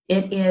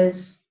It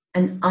is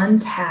an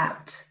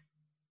untapped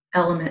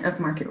element of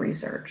market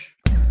research.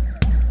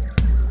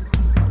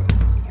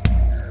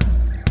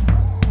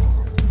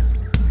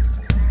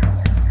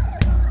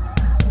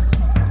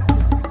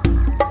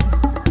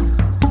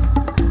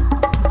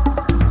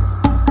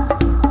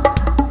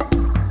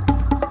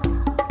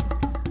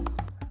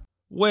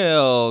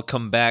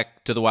 Welcome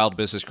back to the Wild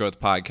Business Growth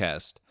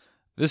Podcast.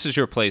 This is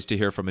your place to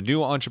hear from a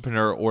new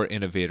entrepreneur or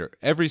innovator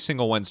every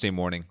single Wednesday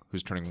morning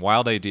who's turning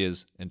wild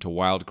ideas into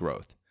wild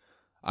growth.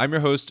 I'm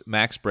your host,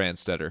 Max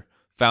Brandstetter,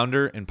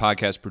 founder and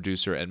podcast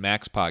producer at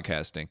Max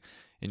Podcasting,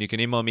 and you can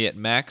email me at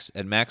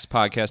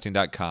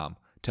max@maxpodcasting.com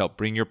to help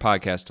bring your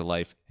podcast to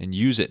life and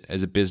use it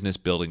as a business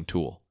building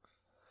tool.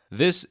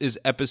 This is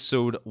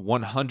episode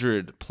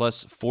 100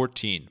 plus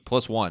 14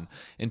 plus 1,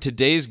 and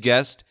today's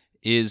guest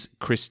is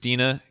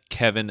Christina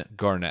Kevin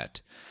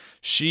Garnett.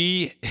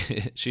 She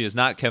is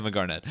not Kevin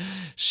Garnett.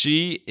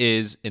 She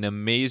is an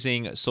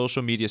amazing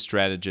social media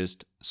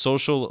strategist,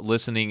 social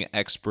listening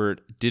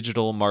expert,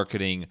 digital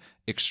marketing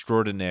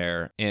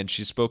extraordinaire, and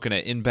she's spoken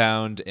at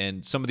Inbound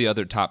and some of the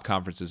other top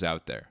conferences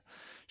out there.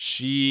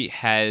 She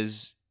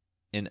has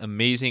an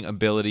amazing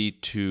ability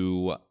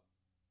to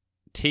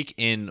take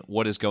in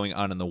what is going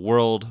on in the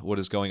world, what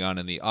is going on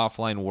in the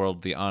offline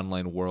world, the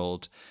online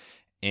world,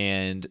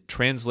 and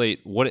translate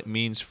what it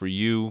means for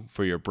you,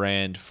 for your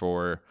brand,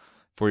 for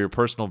your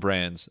personal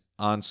brands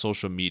on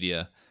social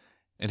media,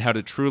 and how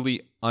to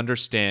truly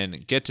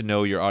understand, get to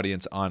know your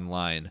audience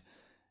online,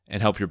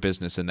 and help your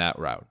business in that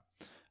route.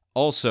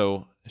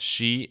 Also,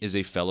 she is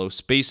a fellow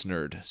space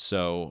nerd,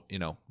 so,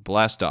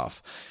 blast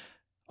off.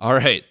 All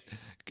right,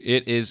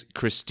 it is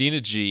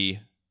Christina G.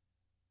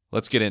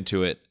 Let's get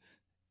into it.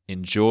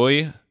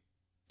 Enjoy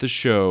the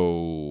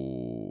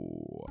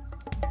show.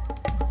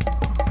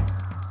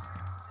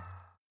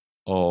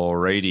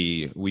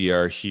 Alrighty, we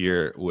are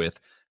here with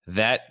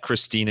that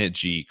Christina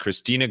G,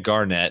 Christina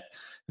Garnett,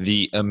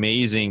 the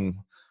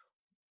amazing,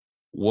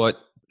 what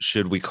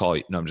should we call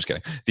you? No, I'm just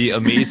kidding. The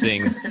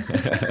amazing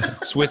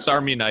Swiss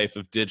Army knife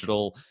of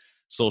digital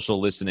social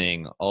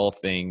listening, all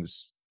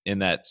things in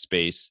that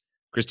space.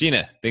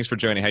 Christina, thanks for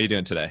joining. How are you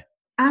doing today?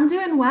 I'm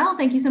doing well.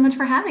 Thank you so much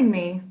for having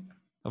me.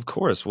 Of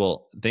course.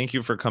 Well, thank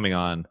you for coming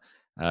on.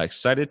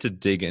 Excited to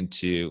dig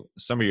into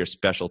some of your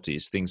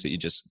specialties, things that you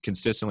just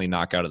consistently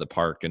knock out of the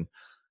park and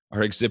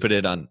are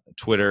exhibited on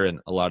Twitter and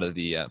a lot of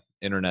the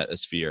internet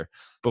sphere.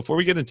 Before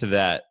we get into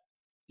that,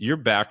 your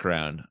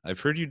background, I've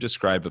heard you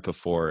describe it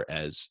before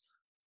as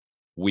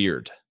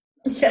weird.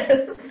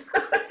 Yes.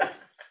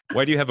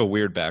 Why do you have a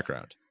weird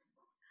background?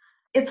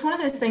 It's one of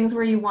those things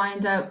where you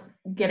wind up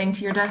getting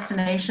to your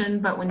destination,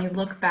 but when you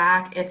look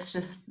back, it's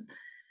just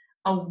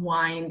a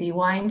windy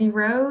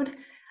road.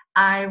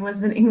 I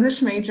was an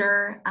English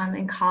major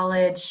in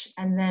college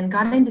and then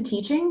got into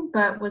teaching,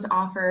 but was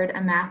offered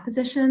a math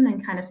position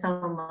and kind of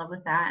fell in love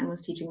with that and was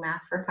teaching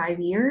math for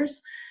 5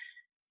 years.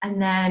 And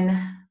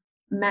then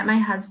met my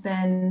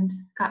husband,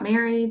 got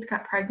married,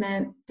 got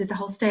pregnant, did the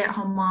whole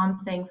stay-at-home mom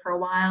thing for a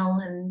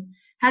while and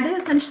had to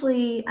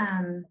essentially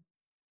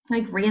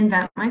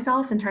reinvent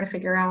myself and try to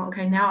figure out,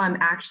 okay, now I'm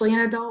actually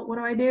an adult. What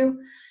do I do?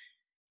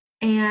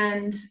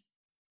 And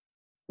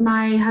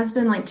my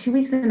husband, 2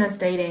 weeks into us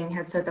dating,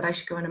 had said that I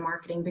should go into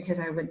marketing because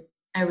I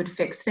would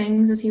fix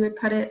things, as he would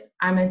put it.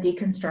 I'm a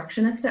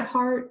deconstructionist at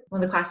heart.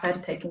 One of the classes I had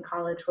to take in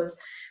college was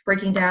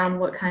breaking down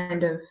what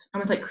kind of,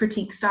 almost like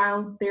critique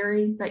style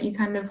theory that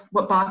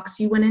what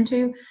box you went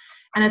into.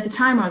 And at the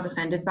time I was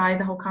offended by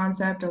the whole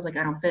concept. I was like,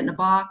 I don't fit in a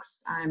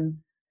box.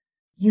 I'm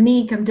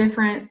unique. I'm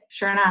different.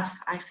 Sure enough,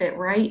 I fit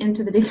right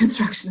into the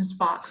deconstructionist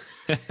box.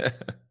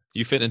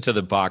 You fit into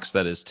the box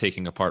that is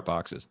taking apart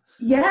boxes.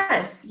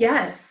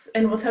 Yes.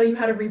 And we'll tell you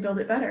how to rebuild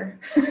it better.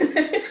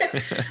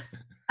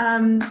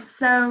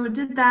 So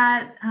did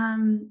that,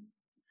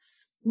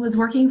 was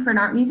working for an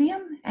art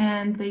museum,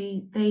 and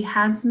they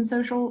had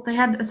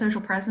a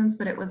social presence,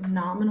 but it was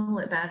nominal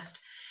at best.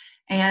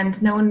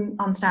 And no one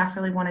on staff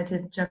really wanted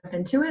to jump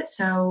into it.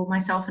 So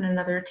myself and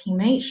another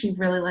teammate, she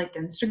really liked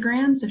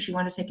Instagram. So she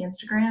wanted to take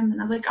Instagram,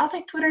 and I was like, I'll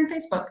take Twitter and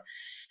Facebook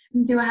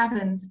and see what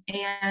happens.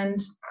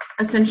 And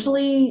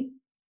essentially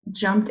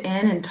jumped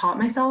in and taught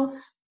myself,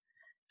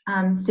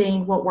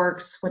 seeing what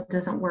works, what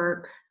doesn't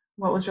work,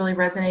 what was really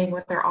resonating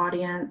with their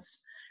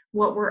audience,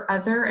 what were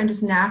other, and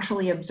just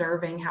naturally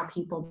observing how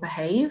people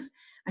behave.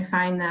 I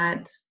find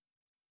that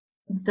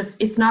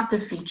it's not the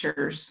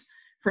features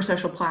for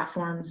social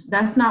platforms.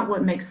 That's not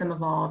what makes them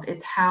evolve.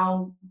 It's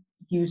how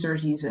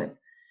users use it.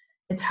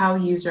 It's how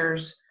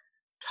users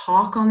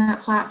talk on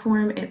that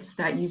platform. It's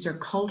that user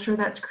culture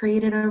that's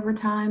created over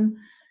time.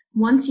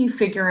 Once you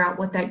figure out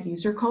what that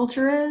user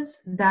culture is,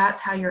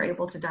 that's how you're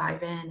able to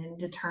dive in and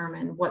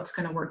determine what's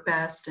going to work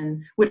best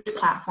and which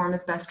platform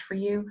is best for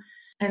you.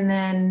 And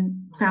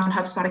then found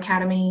HubSpot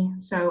Academy.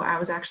 So I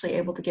was actually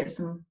able to get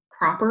some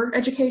proper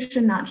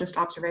education, not just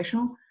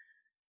observational,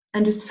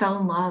 and just fell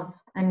in love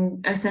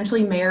and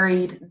essentially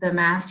married the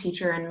math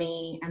teacher in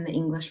me and the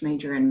English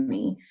major in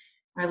me.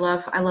 I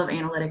love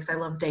analytics. I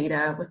love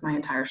data with my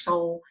entire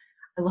soul.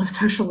 I love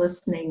social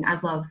listening. I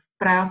love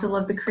but I also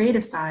love the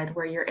creative side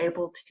where you're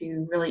able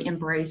to really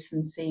embrace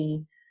and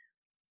see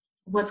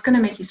what's going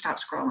to make you stop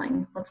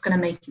scrolling, what's going to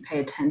make you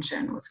pay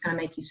attention, what's going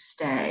to make you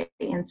stay.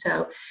 And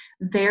so,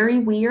 very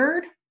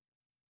weird,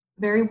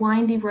 very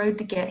windy road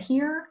to get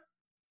here,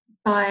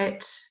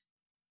 but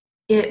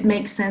it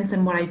makes sense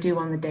in what I do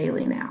on the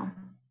daily now.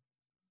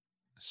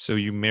 So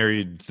you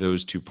married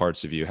those two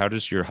parts of you. How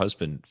does your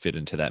husband fit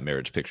into that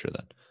marriage picture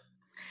then?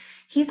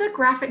 He's a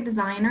graphic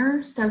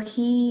designer, so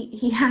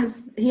he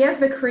has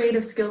the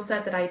creative skill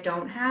set that I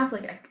don't have.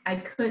 Like I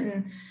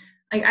couldn't,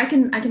 like I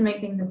can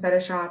make things in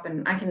Photoshop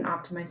and I can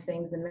optimize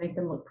things and make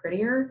them look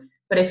prettier.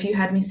 But if you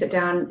had me sit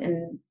down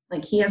and,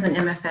 like, he has an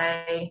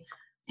MFA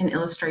in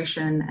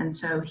illustration, and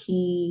so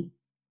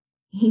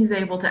he's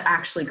able to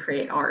actually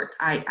create art.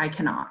 I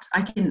cannot.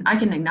 I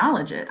can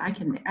acknowledge it. I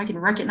can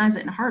recognize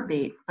it in a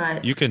heartbeat,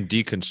 but You can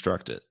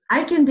deconstruct it.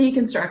 I can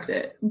deconstruct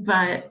it.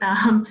 But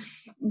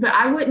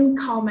I wouldn't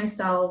call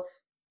myself,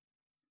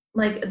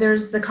 like,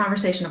 there's the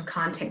conversation of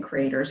content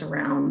creators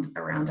around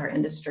our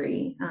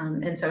industry,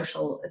 and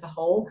social as a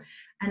whole.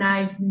 And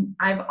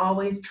I've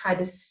always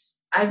tried to.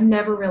 I've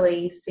never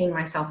really seen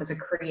myself as a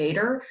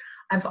creator.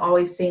 I've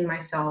always seen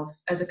myself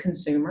as a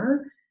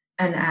consumer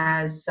and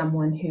as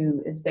someone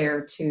who is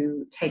there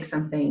to take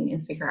something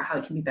and figure out how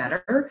it can be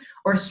better,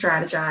 or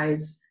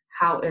strategize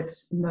how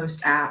it's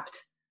most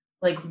apt,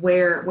 like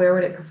where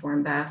would it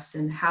perform best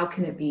and how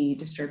can it be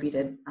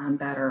distributed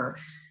better.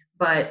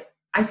 But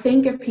I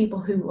think of people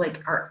who,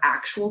 like, are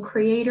actual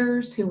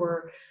creators, who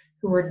are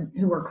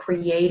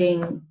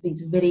creating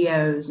these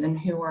videos and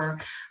who are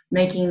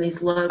making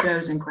these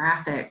logos and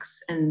graphics,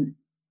 and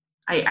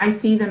I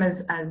see them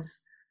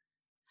as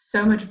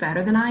so much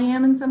better than I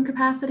am in some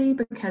capacity,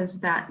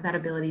 because that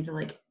ability to,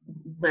 like,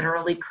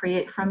 literally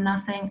create from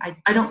nothing,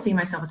 I don't see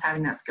myself as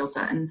having that skill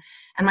set, and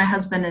my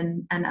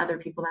husband and other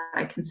people that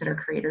I consider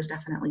creators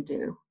definitely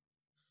do.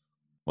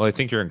 Well, I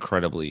think you're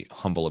incredibly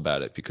humble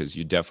about it because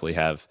you definitely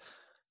have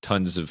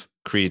tons of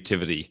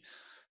creativity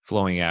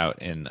flowing out.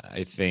 And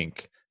I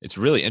think it's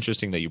really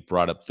interesting that you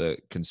brought up the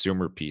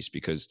consumer piece,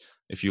 because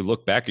if you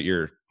look back at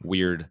your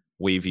weird,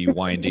 wavy,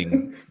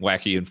 winding,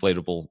 wacky,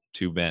 inflatable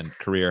tube band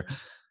career,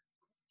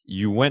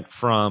 you went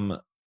from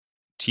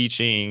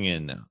teaching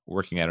and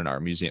working at an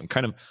art museum,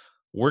 kind of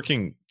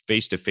working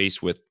face to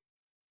face with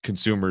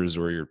consumers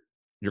or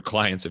your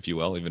clients, if you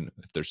will, even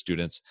if they're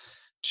students,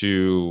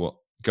 to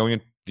going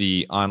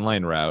the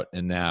online route.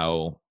 And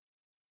now,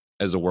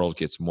 as the world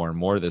gets more and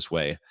more this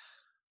way,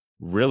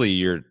 really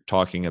you're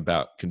talking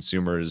about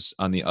consumers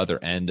on the other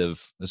end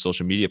of a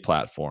social media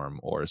platform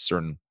or a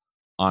certain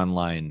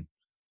online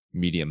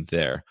medium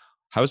there.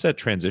 How's that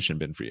transition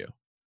been for you?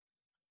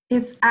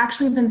 It's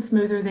actually been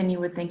smoother than you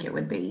would think it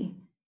would be.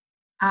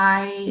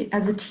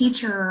 As a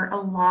teacher, a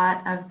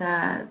lot of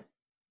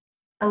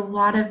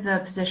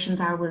the positions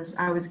I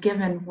was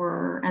given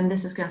were, and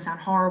this is going to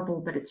sound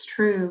horrible, but it's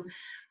true.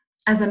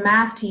 As a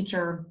math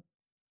teacher,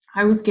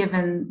 I was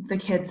given the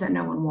kids that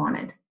no one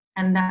wanted,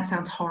 and that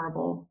sounds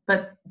horrible,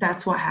 but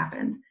that's what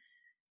happened.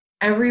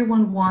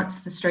 Everyone wants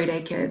the straight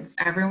A kids.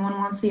 Everyone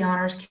wants the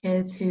honors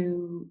kids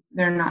who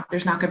there's not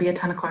going to be a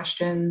ton of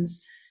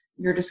questions.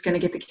 You're just going to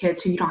get the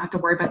kids who you don't have to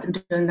worry about them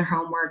doing their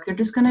homework. They're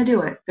just going to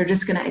do it. They're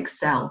just going to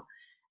excel.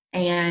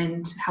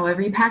 And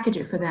however you package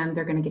it for them,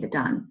 they're going to get it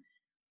done.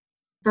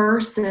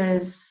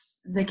 Versus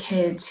the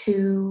kids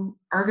who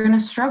are going to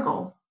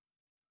struggle.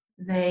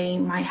 They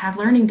might have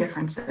learning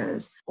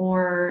differences,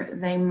 or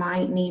they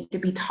might need to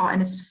be taught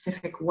in a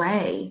specific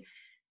way.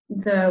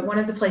 One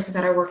of the places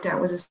that I worked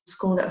at was a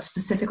school that was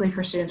specifically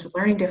for students with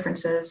learning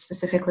differences,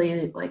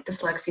 specifically like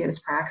dyslexia,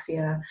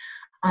 dyspraxia,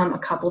 a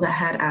couple that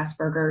had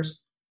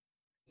Asperger's.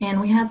 And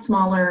we had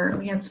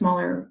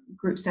smaller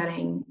group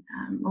setting.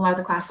 A lot of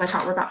the classes I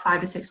taught were about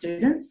 5 to 6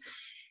 students.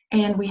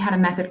 And we had a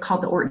method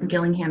called the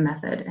Orton-Gillingham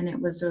method. And it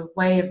was a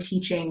way of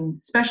teaching,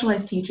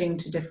 specialized teaching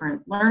to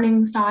different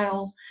learning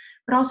styles,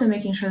 but also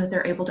making sure that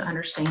they're able to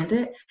understand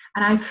it.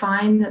 And I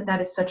find that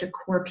that is such a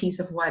core piece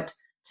of what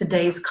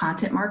today's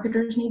content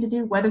marketers need to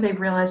do, whether they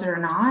realize it or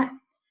not.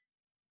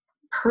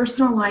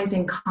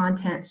 Personalizing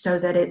content so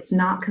that it's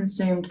not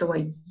consumed the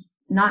way,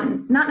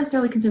 not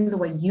necessarily consumed the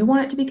way you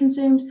want it to be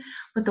consumed,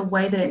 but the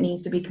way that it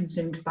needs to be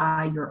consumed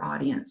by your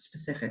audience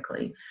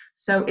specifically.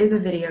 So is a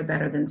video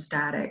better than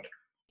static?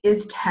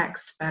 Is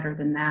text better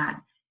than that?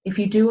 If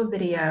you do a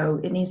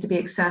video, it needs to be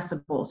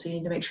accessible, so you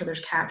need to make sure there's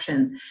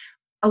captions.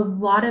 A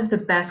lot of the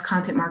best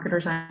content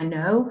marketers I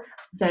know,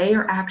 they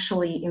are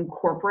actually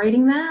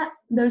incorporating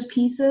those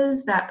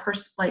pieces, that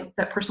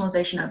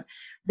personalization of,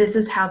 this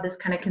is how this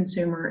kind of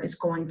consumer is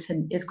going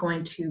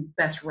to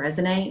best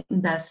resonate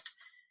and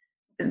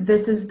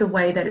this is the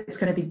way that it's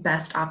going to be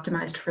best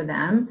optimized for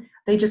them.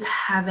 They just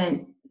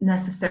haven't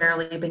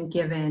necessarily been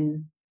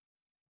given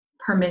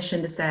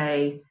permission to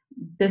say,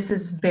 this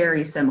is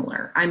very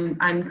similar.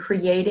 I'm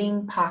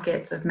creating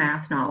pockets of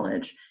math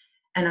knowledge,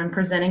 and I'm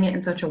presenting it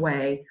in such a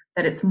way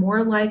that it's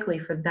more likely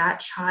for that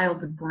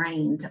child's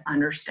brain to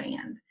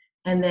understand.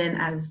 And then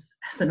as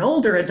an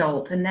older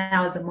adult, and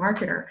now as a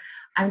marketer,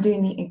 I'm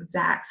doing the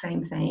exact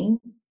same thing,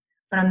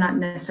 but I'm not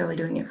necessarily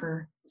doing it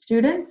for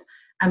students.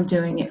 I'm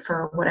doing it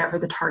for whatever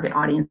the target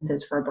audience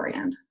is for a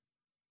brand.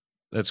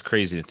 That's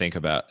crazy to think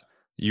about.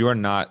 You are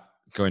not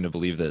going to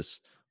believe this.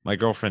 My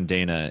girlfriend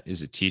Dana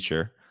is a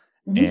teacher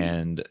Mm-hmm.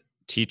 and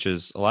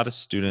teaches a lot of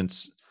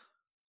students,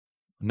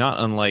 not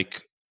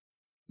unlike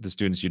the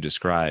students you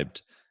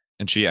described.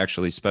 And she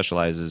actually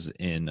specializes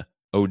in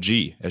OG,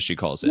 as she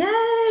calls it.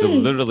 So Yay!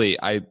 literally,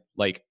 I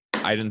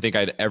didn't think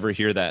I'd ever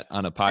hear that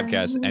on a I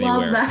podcast love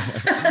anywhere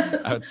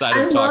that. outside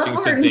I of love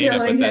talking to Orange Dana,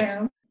 but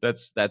Dillingham.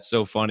 that's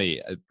so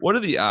funny. What are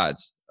the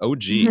odds? OG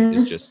is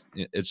Mm-hmm. just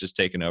it's just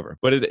taken over.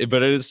 But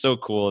it is so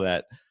cool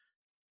that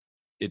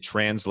it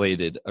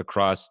translated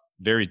across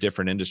very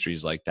different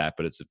industries like that,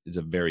 but it's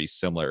a very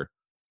similar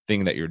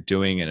thing that you're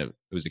doing, and it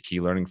was a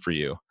key learning for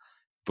you.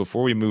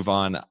 Before we move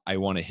on, I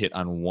want to hit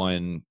on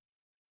one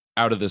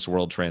out of this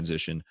world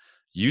transition.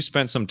 You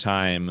spent some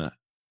time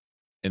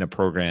in a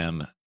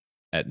program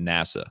at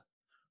NASA.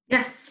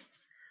 Yes.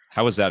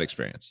 How was that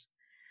experience?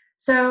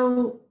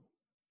 So,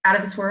 out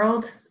of this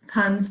world,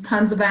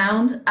 puns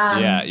abound.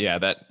 Yeah.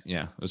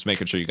 I was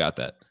making sure you got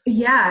that.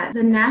 Yeah,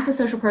 the NASA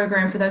social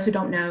program, for those who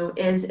don't know,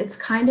 is it's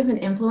kind of an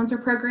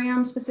influencer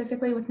program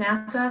specifically with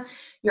NASA.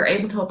 You're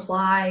able to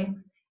apply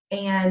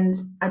and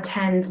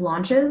attend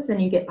launches,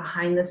 and you get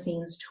behind the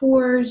scenes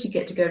tours. You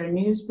get to go to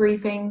news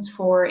briefings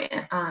for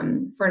an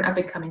up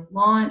and coming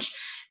launch.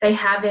 They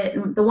have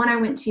it. The one I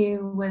went to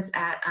was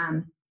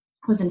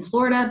in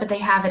Florida, but they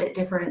have it at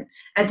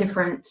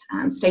different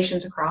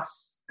stations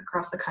across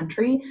the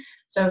country.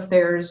 So if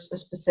there's a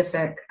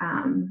specific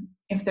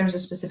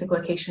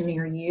location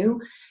near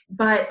you,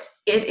 but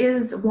it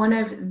is one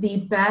of the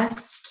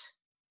best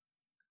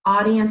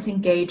audience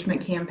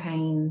engagement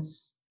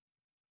campaigns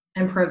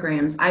and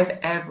programs I've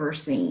ever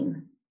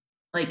seen,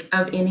 like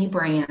of any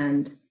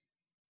brand.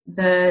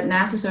 The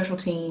NASA social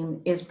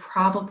team is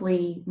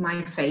probably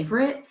my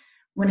favorite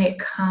when it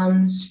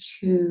comes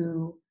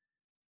to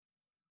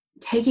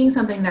taking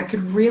something that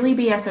could really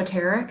be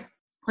esoteric.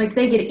 Like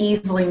they could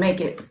easily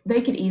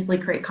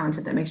create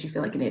content that makes you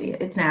feel like an idiot.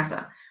 It's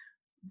NASA,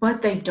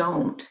 but they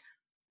don't.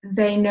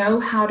 They know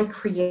how to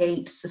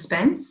create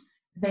suspense.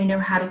 They know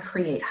how to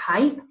create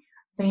hype.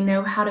 They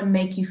know how to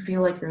make you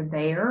feel like you're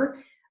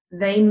there.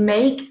 They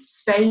make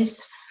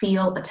space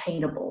feel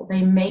attainable.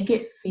 They make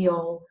it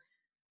feel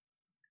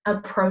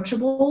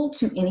approachable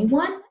to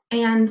anyone.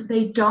 And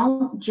they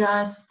don't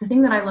just, the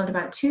thing that I loved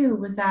about it too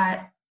was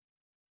that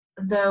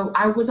though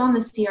I was on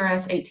the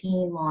CRS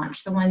 18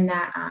 launch, the one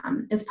that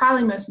is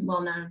probably most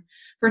well known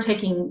for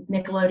taking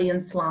Nickelodeon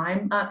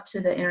slime up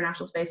to the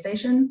International Space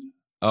Station.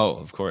 Oh,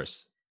 of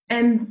course.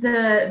 And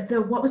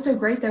the what was so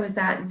great though is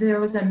that there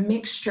was a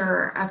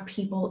mixture of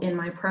people in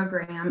my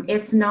program.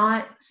 It's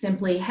not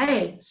simply,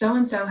 hey, so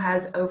and so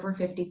has over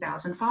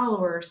 50,000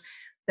 followers.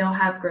 They'll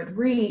have good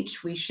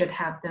reach. We should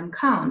have them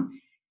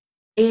come.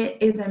 It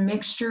is a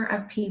mixture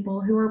of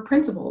people who are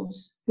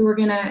principals who are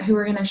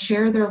gonna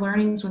share their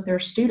learnings with their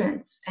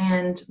students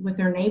and with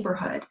their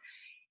neighborhood.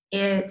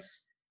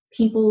 It's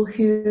people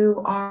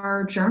who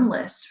are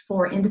journalists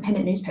for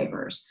independent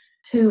newspapers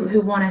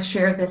who want to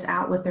share this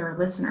out with their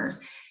listeners.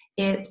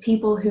 It's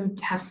people who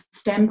have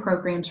STEM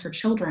programs for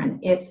children.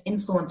 It's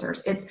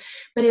influencers.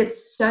 But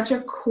it's such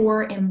a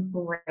core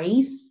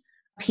embrace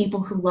people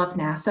who love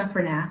NASA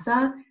for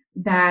NASA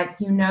that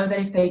you know that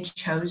if they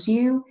chose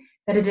you,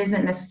 that it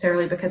isn't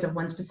necessarily because of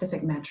one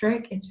specific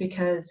metric. It's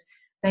because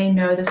they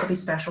know this will be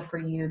special for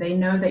you. They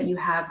know that you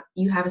have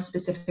a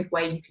specific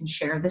way you can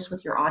share this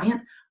with your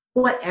audience,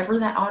 whatever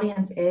that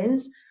audience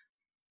is.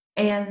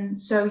 And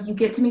so you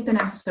get to meet the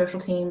NASA social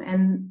team,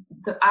 and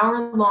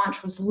our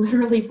launch was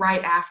literally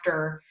right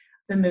after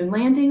the moon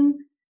landing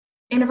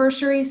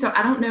anniversary. So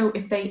I don't know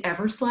if they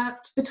ever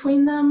slept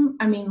between them.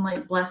 I mean,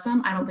 like, bless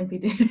them. I don't think they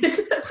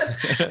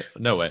did.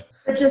 No way.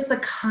 But just the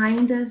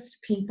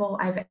kindest people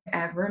I've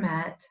ever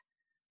met.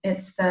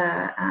 It's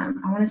I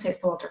want to say it's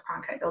the Walter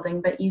Cronkite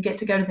building, but you get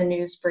to go to the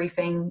news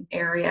briefing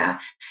area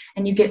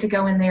and you get to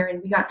go in there,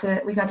 and we got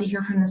to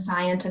hear from the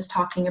scientists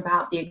talking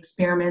about the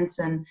experiments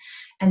and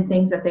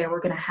things that they were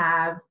going to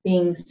have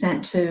being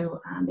sent to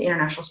the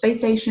International Space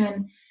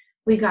Station.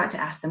 We got to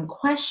ask them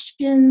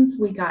questions.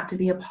 We got to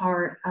be a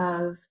part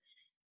of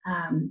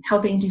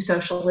helping do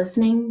social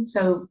listening.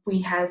 So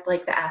we had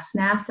like the Ask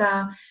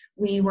NASA.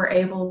 We were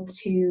able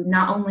to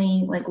not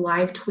only like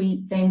live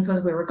tweet things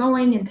as we were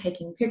going and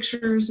taking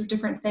pictures of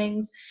different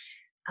things.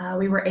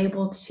 We were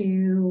able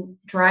to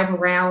drive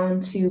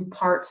around to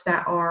parts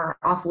that are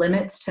off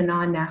limits to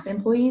non-NASA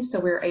employees. So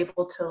we were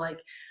able to like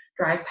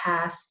drive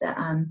past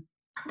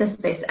the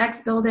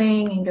SpaceX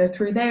building and go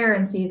through there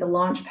and see the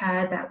launch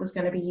pad that was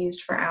going to be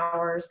used for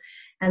hours.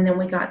 And then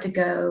we got to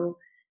go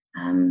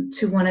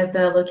to one of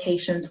the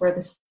locations where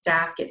the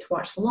staff get to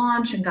watch the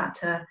launch and got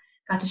to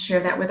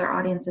share that with our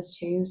audiences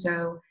too.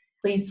 So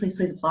please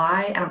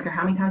apply. I don't care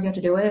how many times you have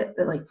to do it,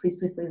 but like,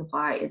 please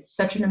apply. It's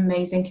such an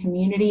amazing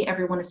community.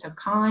 Everyone is so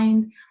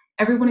kind.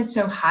 Everyone is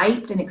so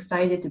hyped and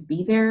excited to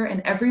be there.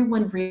 And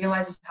everyone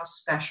realizes how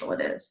special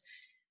it is.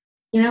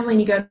 You know, when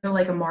you go to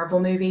like a Marvel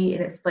movie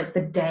and it's like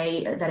the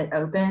day that it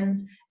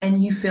opens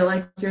and you feel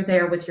like you're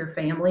there with your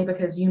family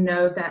because you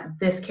know that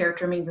this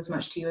character means as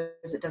much to you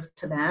as it does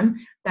to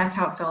them. That's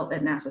how it felt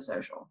at NASA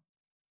Social.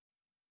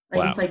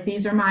 Like it's Wow. like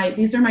these are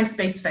my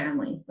space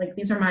family. Like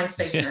these are my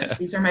space nerds. Yeah.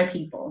 These are my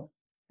people.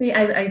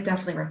 I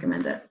definitely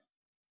recommend it.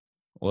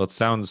 Well, it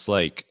sounds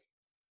like,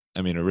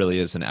 I mean, it really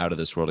is an out of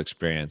this world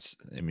experience.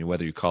 I mean,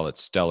 whether you call it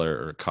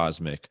stellar or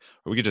cosmic,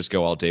 or we could just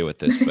go all day with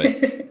this,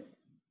 but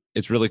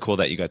it's really cool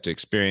that you got to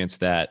experience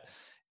that.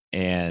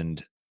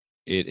 And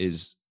it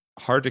is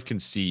hard to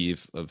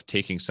conceive of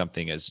taking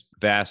something as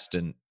vast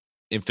and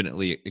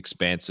infinitely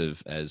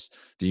expansive as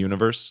the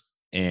universe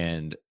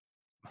and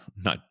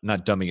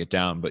not dumbing it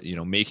down, but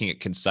making it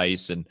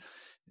concise and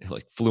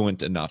like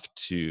fluent enough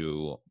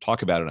to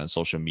talk about it on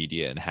social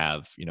media and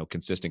have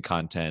consistent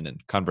content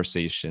and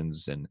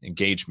conversations and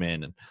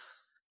engagement. And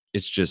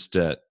it's just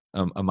a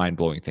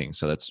mind-blowing thing.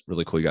 So that's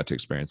really cool you got to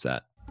experience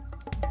that.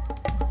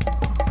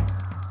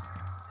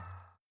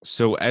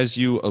 So as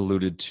you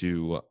alluded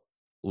to,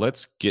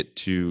 let's get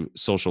to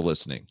social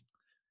listening.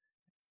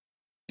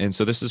 And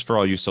so this is for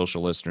all you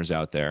social listeners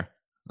out there.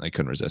 I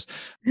couldn't resist.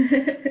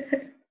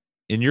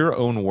 In your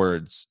own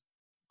words,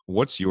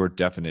 what's your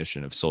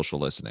definition of social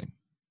listening?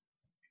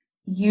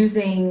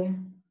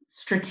 Using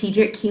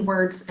strategic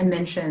keywords and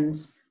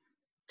mentions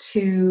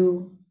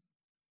to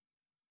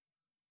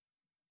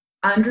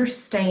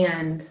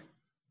understand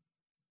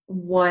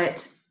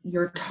what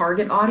your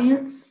target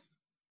audience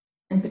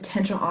and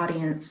potential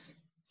audience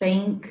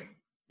think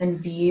and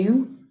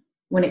view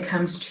when it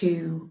comes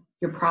to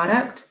your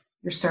product,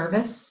 your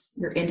service,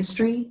 your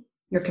industry,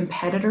 your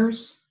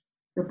competitors,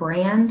 your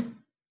brand,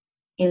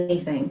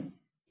 anything.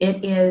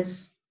 It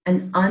is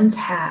an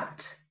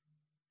untapped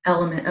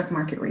element of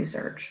market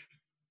research.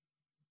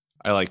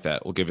 I like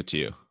that. We'll give it to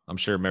you. I'm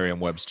sure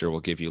Merriam-Webster will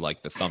give you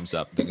like the thumbs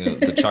up,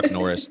 the Chuck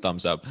Norris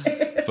thumbs up.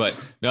 But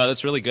no,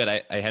 that's really good.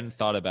 I hadn't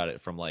thought about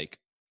it from like,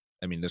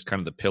 I mean, there's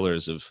kind of the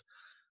pillars of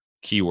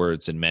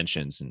keywords and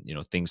mentions and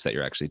things that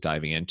you're actually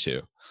diving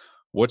into.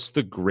 What's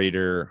the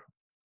greater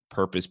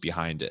purpose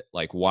behind it?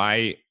 Like,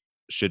 why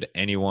should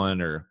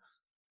anyone or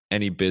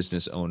any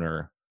business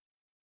owner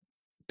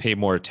pay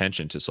more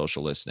attention to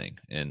social listening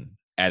and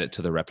add it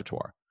to the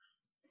repertoire?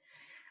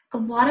 A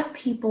lot of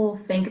people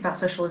think about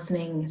social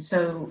listening,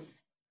 so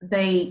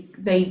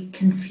they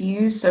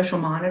confuse social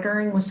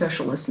monitoring with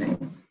social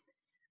listening.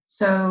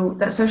 So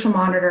that social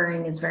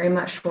monitoring is very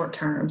much short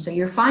term. So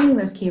you're finding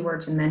those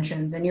keywords and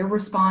mentions and you're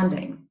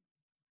responding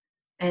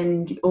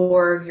and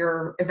or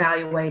you're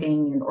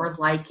evaluating and or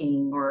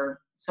liking, or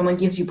someone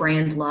gives you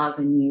brand love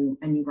and you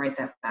write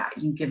that back,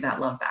 you give that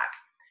love back.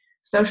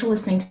 Social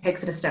listening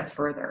takes it a step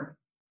further.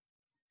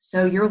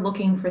 So you're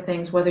looking for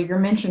things, whether you're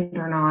mentioned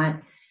or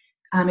not.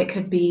 It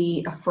could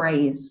be a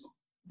phrase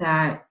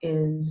that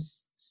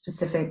is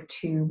specific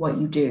to what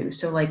you do.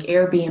 So like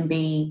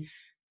Airbnb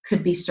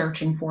could be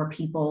searching for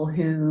people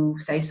who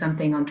say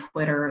something on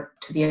Twitter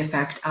to the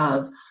effect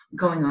of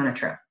going on a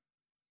trip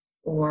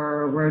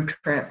or road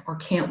trip or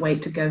can't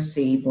wait to go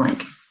see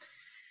blank.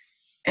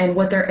 And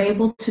what they're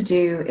able to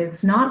do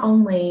is not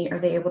only are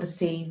they able to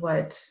see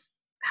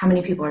how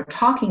many people are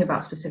talking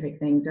about specific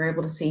things, they're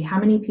able to see how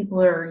many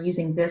people are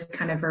using this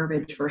kind of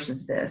verbiage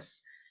versus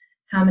this.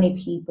 How many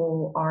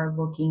people are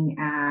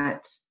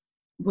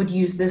would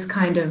use this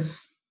kind of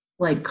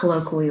like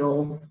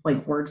colloquial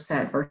like word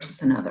set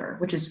versus another,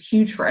 which is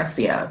huge for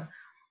SEO.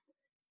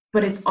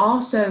 But it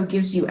also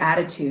gives you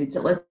attitudes.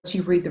 It lets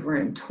you read the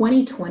room.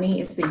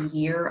 2020 is the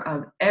year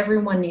of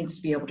everyone needs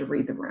to be able to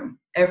read the room,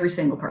 every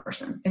single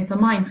person. It's a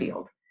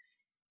minefield.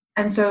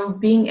 And so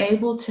being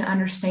able to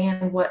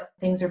understand what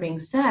things are being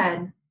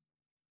said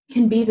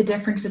can be the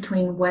difference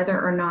between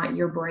whether or not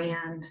your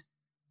brand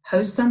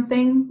posts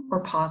something or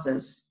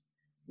pauses,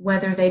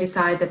 whether they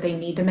decide that they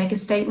need to make a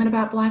statement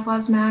about Black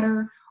Lives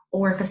Matter,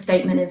 or if a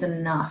statement is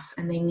enough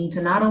and they need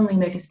to not only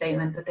make a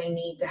statement, but they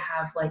need to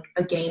have like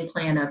a game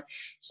plan of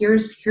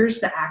here's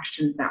the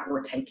actions that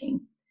we're taking.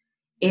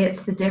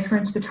 It's the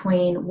difference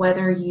between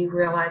whether you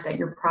realize that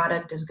your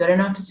product is good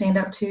enough to stand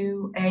up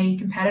to a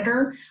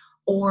competitor,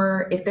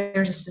 or if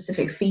there's a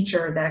specific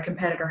feature that a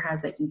competitor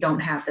has that you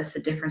don't have. That's the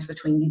difference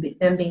between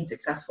them being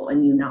successful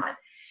and you not.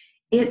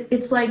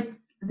 It's like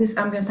this,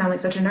 I'm going to sound like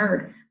such a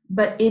nerd,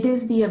 but it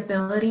is the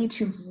ability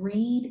to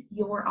read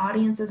your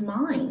audience's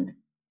mind.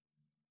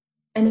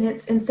 And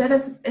it's instead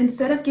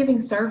of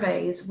giving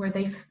surveys where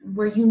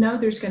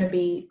there's going to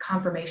be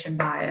confirmation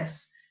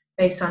bias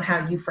based on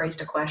how you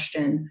phrased a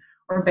question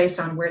or based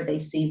on where they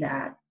see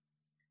that,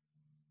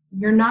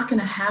 you're not going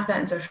to have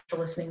that in social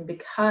listening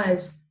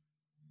because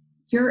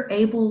you're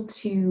able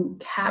to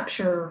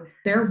capture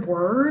their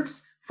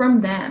words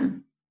from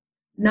them,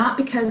 not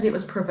because it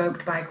was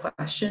provoked by a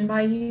question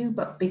by you,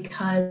 but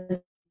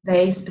because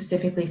they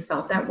specifically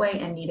felt that way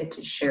and needed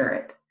to share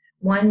it.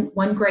 One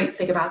great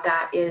thing about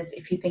that is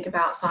if you think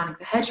about Sonic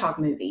the Hedgehog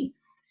movie,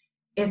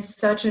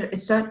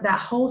 that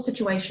whole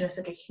situation is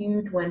such a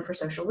huge win for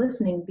social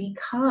listening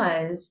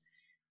because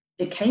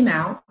it came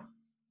out,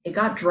 it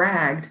got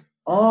dragged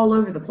all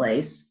over the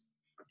place,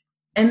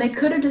 And they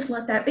could have just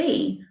let that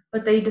be,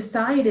 but they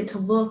decided to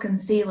look and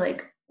see,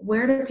 like,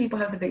 where do people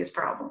have the biggest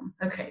problem?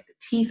 Okay, the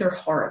teeth are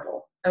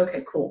horrible.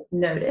 Okay, cool.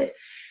 Noted.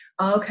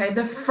 Okay,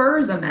 the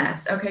fur's a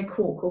mess. Okay,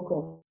 cool, cool,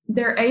 cool.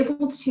 They're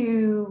able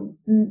to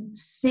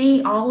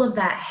see all of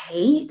that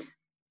hate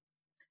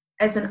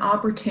as an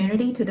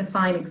opportunity to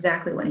define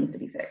exactly what needs to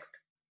be fixed.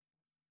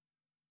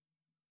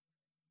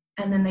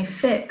 And then they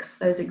fix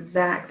those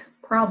exact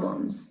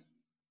problems.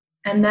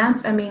 And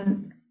that's, I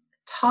mean,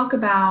 talk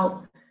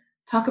about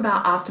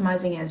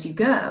optimizing as you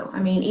go. I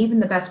mean, even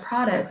the best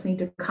products need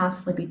to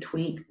constantly be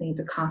tweaked, need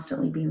to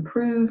constantly be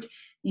improved,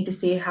 need to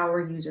see how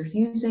are users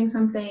using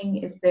something.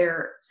 Is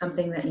there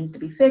something that needs to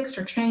be fixed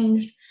or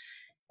changed?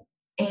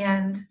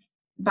 And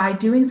by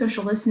doing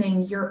social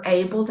listening, you're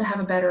able to have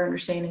a better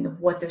understanding of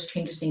what those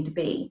changes need to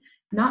be.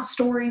 Not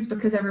stories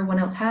because everyone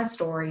else has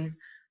stories,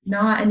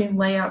 not a new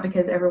layout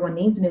because everyone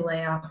needs a new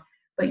layout,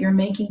 but you're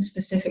making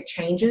specific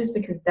changes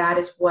because that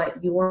is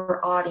what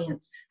your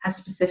audience has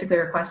specifically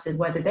requested,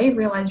 whether they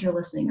realize you're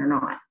listening or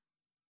not.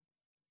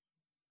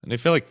 And I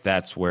feel like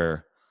that's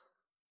where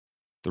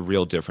the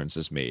real difference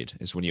is made,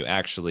 is when you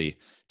actually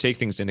take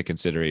things into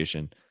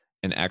consideration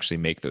and actually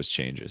make those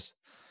changes.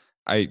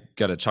 I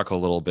got to chuckle a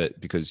little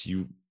bit because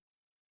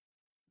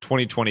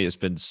 2020 has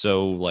been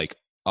so like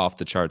off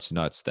the charts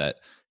nuts that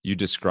you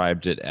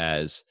described it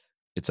as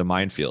it's a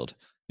minefield.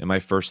 And my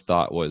first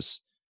thought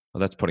was, well,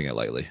 that's putting it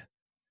lightly.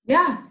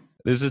 Yeah.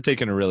 This has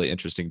taken a really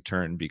interesting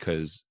turn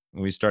because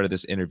when we started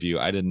this interview,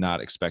 I did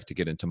not expect to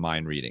get into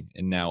mind reading.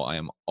 And now I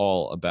am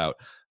all about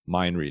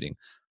mind reading.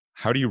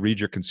 How do you read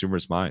your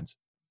consumers' minds?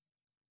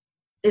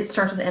 It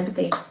starts with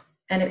empathy,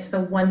 and it's the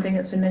one thing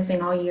that's been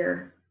missing all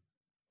year.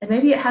 And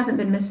maybe it hasn't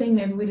been missing,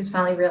 maybe we just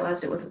finally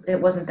realized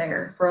it wasn't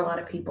there for a lot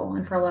of people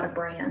and for a lot of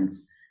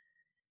brands.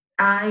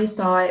 I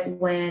saw it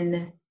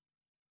when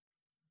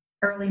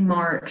early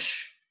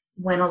March,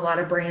 when a lot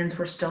of brands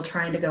were still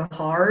trying to go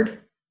hard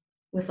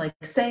with like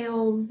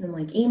sales and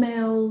like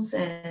emails,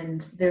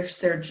 and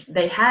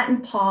they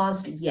hadn't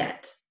paused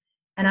yet.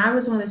 And I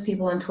was one of those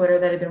people on Twitter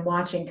that had been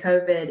watching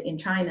COVID in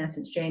China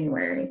since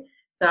January.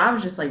 So I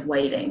was just like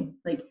waiting,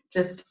 like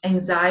just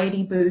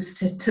anxiety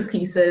boosted to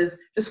pieces,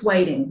 just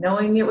waiting,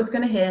 knowing it was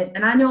going to hit.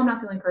 And I know I'm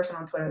not the only person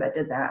on Twitter that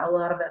did that. A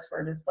lot of us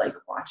were just like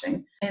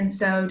watching. And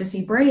so to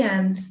see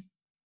brands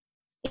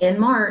in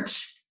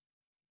March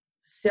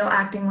still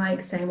acting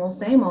like same old,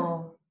 same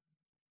old.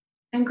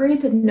 And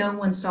granted, no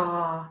one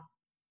saw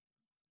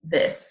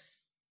this.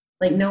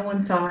 Like no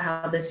one saw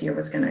how this year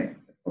was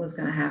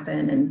gonna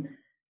happen, and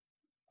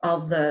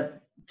all the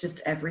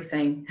just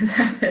everything has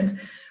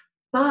happened.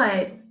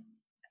 But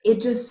it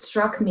just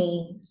struck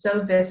me so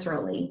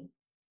viscerally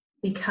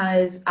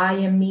because I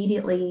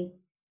immediately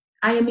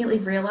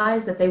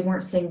realized that they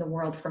weren't seeing the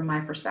world from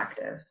my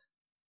perspective.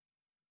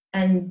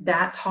 And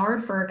that's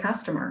hard for a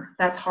customer.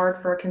 That's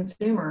hard for a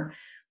consumer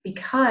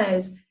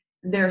because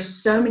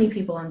there's so many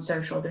people on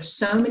social. There's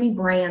so many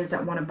brands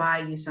that want to buy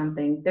you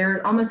something.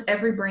 Almost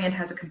every brand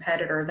has a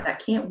competitor that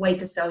can't wait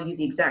to sell you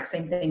the exact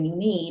same thing you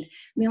need.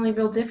 And the only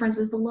real difference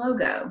is the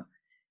logo.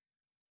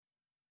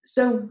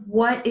 So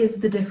what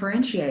is the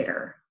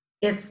differentiator?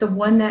 It's the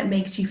one that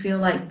makes you feel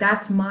like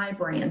that's my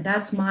brand,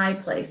 that's my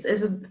place.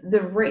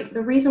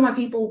 The reason why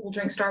people will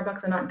drink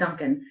Starbucks and not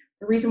Dunkin',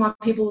 the reason why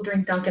people will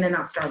drink Dunkin' and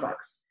not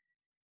Starbucks.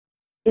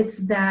 It's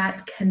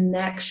that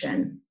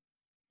connection.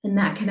 And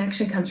that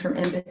connection comes from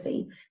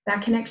empathy.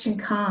 That connection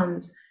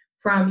comes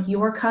from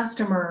your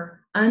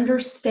customer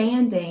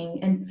understanding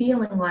and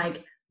feeling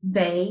like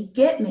they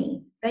get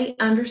me. They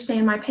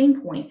understand my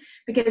pain point.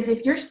 Because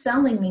if you're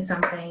selling me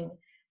something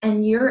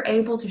and you're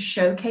able to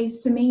showcase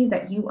to me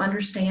that you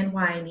understand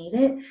why I need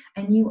it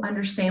and you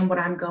understand what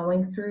I'm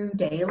going through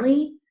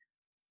daily,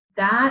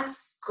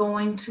 that's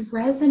going to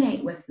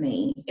resonate with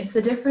me. It's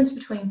the difference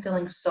between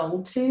feeling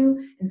sold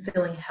to and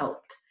feeling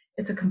helped.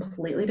 It's a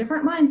completely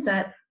different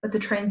mindset, but the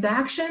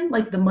transaction,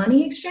 like the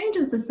money exchange,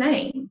 is the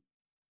same.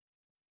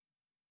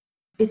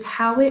 It's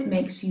how it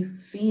makes you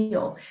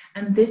feel.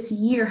 And this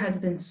year has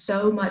been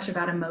so much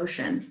about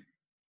emotion.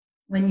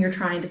 When you're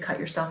trying to cut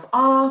yourself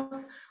off,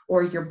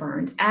 or you're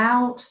burned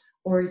out,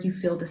 or you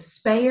feel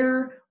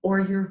despair, or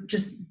you're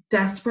just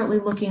desperately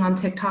looking on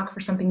TikTok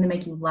for something to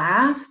make you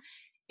laugh,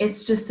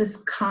 it's just this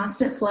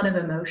constant flood of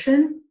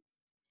emotion.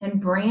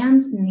 And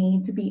brands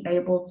need to be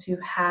able to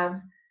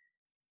have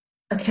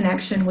a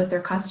connection with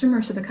their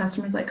customer. So the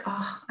customer's like,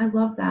 oh, I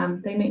love them.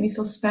 They make me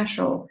feel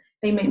special.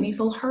 They make me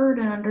feel heard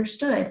and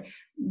understood.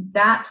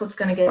 That's what's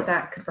going to get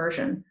that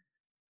conversion.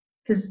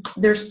 Because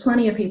there's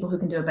plenty of people who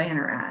can do a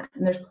banner ad,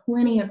 and there's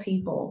plenty of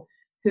people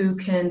who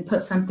can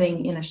put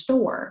something in a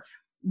store,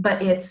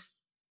 but it's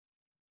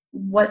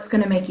what's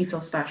going to make you feel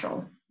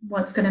special,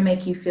 what's going to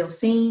make you feel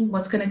seen,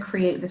 what's going to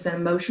create this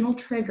emotional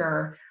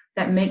trigger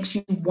that makes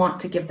you want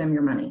to give them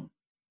your money.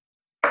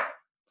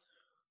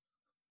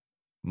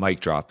 Mic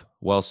drop.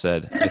 Well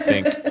said. I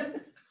think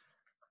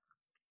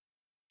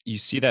you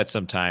see that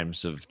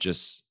sometimes of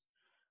just,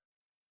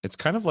 it's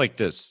kind of like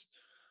this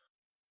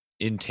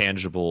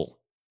intangible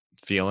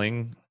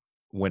feeling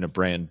when a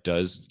brand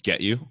does get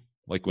you,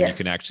 like when you Yes.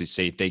 can actually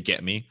say they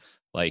get me.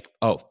 like,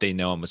 oh, they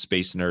know I'm a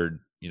space nerd,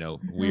 Mhm.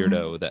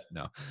 weirdo that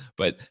no,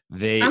 but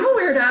they, I'm a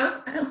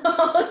weirdo.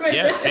 I'll admit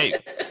yeah, hey,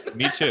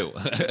 me it. too.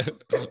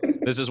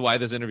 This is why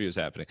this interview is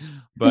happening.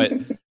 But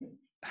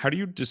how do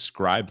you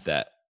describe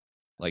that?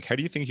 Like, how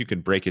do you think you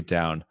can break it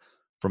down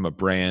from a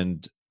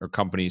brand or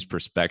company's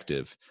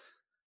perspective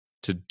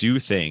to do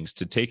things,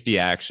 to take the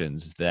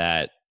actions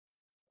that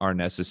are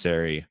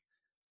necessary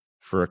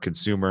for a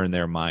consumer in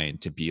their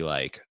mind to be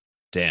like,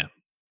 damn,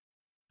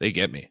 they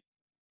get me.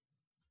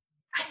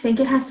 I think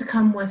it has to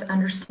come with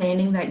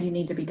understanding that you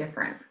need to be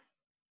different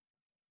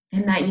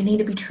and that you need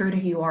to be true to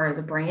who you are as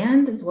a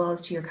brand as well as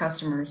to your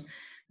customers.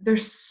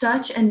 There's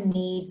such a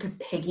need to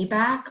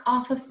piggyback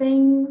off of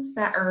things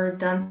that are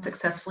done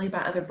successfully by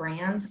other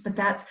brands, but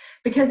that's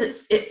because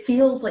it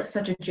feels like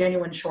such a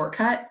genuine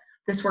shortcut.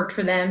 This worked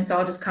for them, so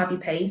I'll just copy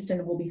paste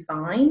and we'll be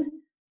fine.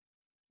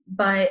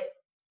 But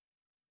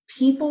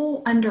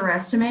people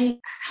underestimate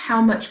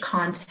how much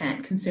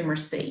content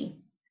consumers see,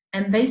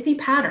 and they see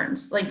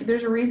patterns. Like,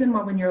 there's a reason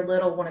why when you're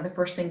little, one of the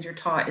first things you're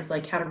taught is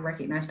like how to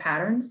recognize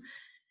patterns,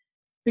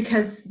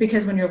 because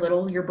when you're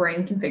little, your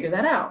brain can figure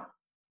that out.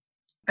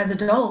 As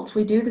adults,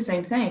 we do the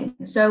same thing.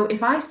 So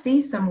if I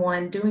see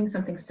someone doing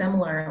something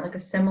similar, like a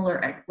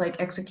similar like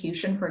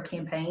execution for a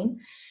campaign,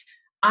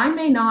 I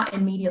may not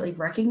immediately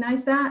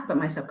recognize that, but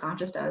my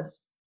subconscious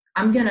does.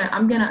 I'm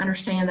gonna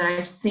understand that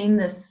I've seen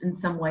this in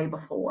some way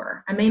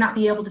before. I may not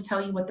be able to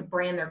tell you what the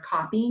brand they're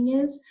copying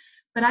is,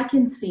 but I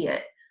can see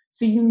it.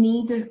 So it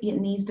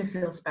needs to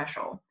feel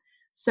special.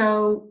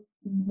 So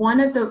one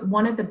of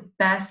the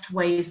best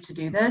ways to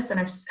do this, and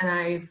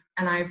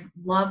I've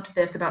loved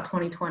this about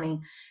 2020,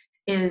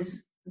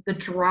 is the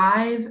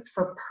drive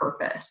for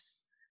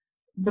purpose.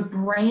 The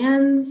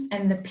brands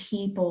and the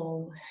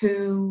people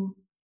who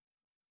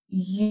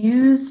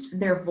used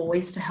their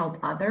voice to help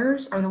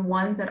others are the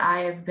ones that I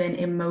have been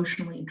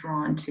emotionally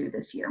drawn to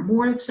this year,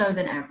 more so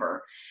than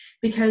ever,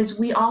 because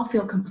we all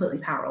feel completely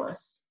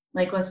powerless.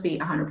 Like, let's be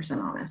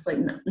 100% honest. Like,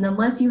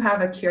 unless you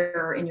have a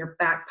cure in your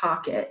back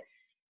pocket,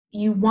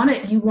 you want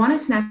to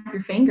snap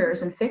your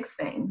fingers and fix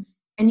things,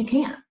 and you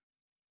can't.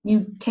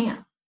 You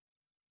can't.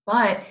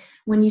 But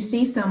when you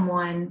see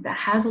someone that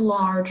has a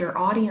larger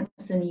audience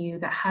than you,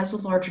 that has a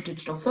larger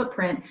digital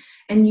footprint,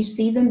 and you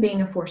see them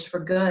being a force for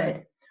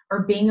good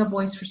or being a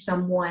voice for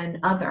someone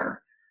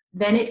other,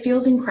 then it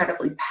feels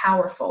incredibly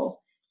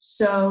powerful.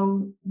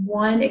 So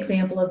one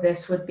example of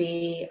this would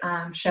be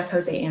Chef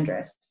Jose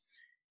Andres,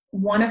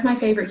 one of my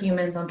favorite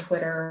humans on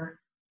Twitter.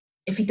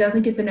 If he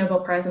doesn't get the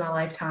Nobel Prize in my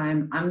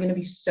lifetime, I'm going to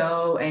be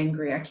so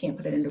angry I can't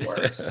put it into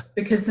words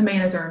because the man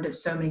has earned it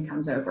so many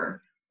times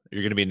over.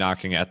 You're going to be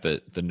knocking at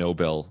the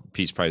Nobel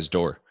Peace Prize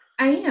door.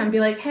 I am. Be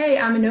like, hey,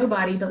 I'm a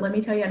nobody, but let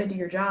me tell you how to do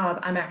your job.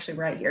 I'm actually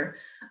right here.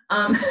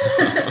 Um,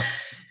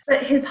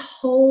 but his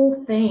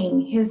whole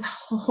thing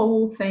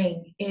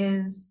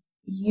is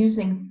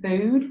using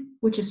food,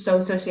 which is so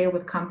associated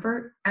with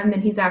comfort, and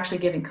then he's actually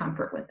giving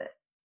comfort with it.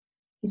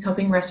 He's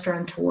helping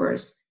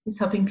restaurateurs. He's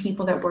helping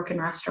people that work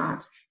in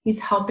restaurants. He's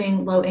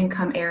helping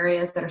low-income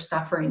areas that are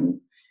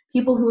suffering,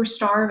 people who are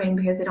starving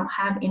because they don't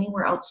have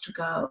anywhere else to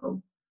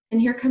go. And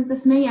here comes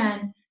this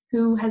man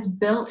who has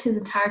built his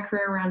entire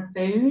career around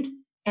food,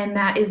 and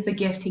that is the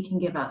gift he can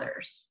give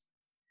others.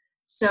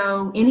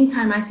 So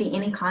anytime I see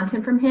any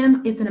content from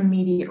him, it's an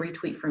immediate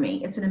retweet for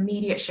me. It's an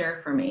immediate share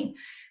for me.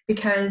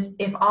 Because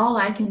if all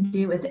I can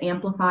do is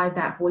amplify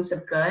that voice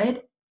of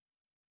good,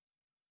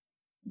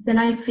 then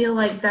I feel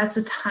like that's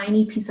a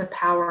tiny piece of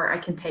power I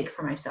can take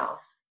for myself.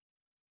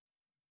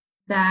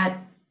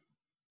 That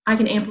I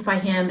can amplify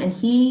him and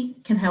he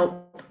can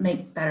help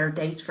make better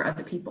days for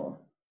other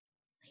people.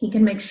 He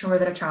can make sure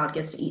that a child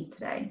gets to eat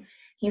today.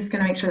 He's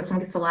going to make sure that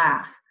someone gets to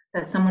laugh,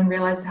 that someone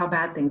realizes how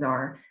bad things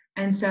are.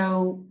 And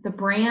so the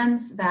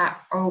brands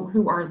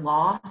who are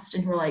lost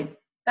and who are like,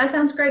 that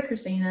sounds great,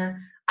 Christina,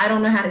 I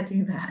don't know how to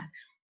do that.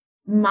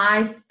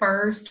 My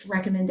first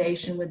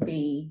recommendation would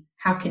be,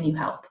 how can you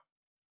help?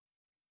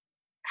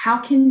 How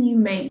can you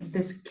make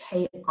this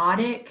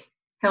chaotic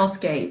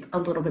hellscape a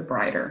little bit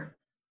brighter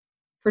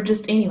for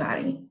just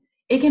anybody?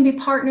 It can be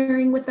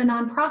partnering with a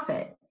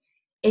nonprofit.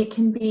 It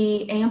can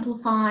be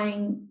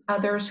amplifying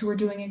others who are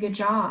doing a good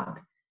job.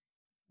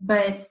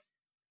 But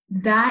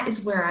that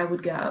is where I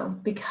would go,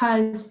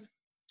 because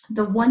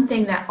the one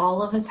thing that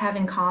all of us have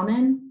in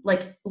common,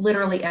 like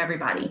literally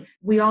everybody,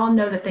 we all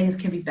know that things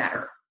can be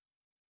better.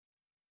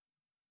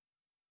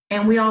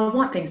 And we all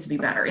want things to be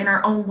better in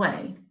our own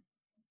way.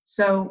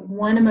 So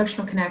one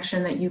emotional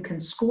connection that you can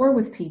score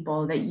with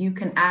people, that you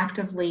can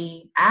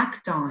actively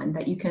act on,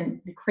 that you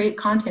can create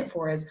content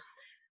for, is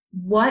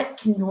what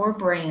can your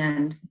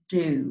brand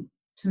do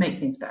to make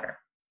things better?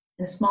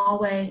 In a small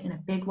way, in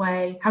a big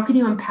way? How can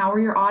you empower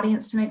your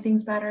audience to make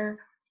things better?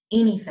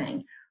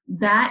 Anything.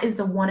 That is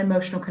the one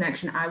emotional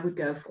connection I would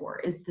go for,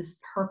 is this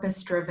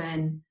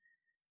purpose-driven,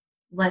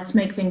 let's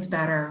make things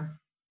better.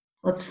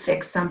 Let's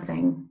fix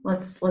something.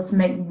 Let's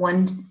make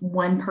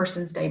one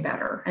person's day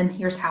better. And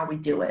here's how we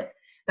do it.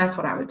 That's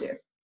what I would do.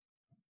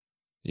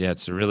 Yeah,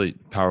 it's a really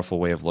powerful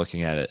way of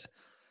looking at it.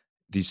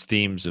 These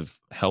themes of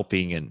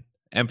helping and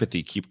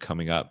empathy keep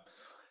coming up.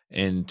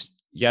 And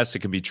yes, it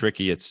can be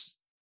tricky.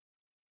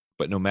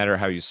 But no matter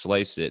how you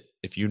slice it,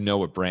 if you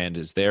know a brand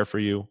is there for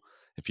you,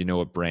 if you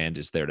know a brand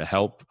is there to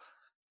help,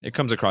 it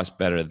comes across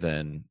better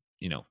than,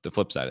 the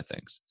flip side of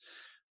things.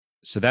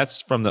 So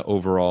that's from the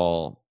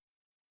overall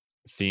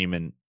theme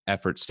and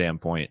effort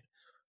standpoint.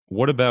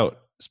 What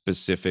about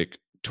specific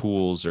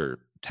tools or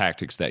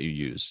tactics that you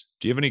use?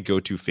 Do you have any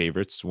go-to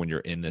favorites when you're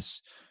in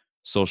this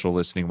social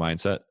listening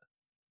mindset?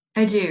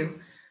 I do.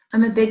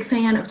 I'm a big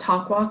fan of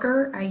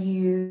TalkWalker. I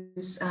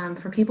use,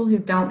 for people who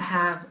don't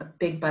have a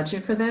big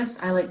budget for this,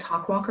 I like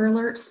TalkWalker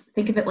alerts.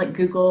 Think of it like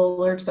Google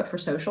alerts, but for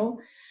social.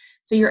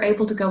 So you're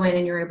able to go in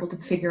and you're able to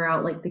figure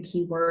out like the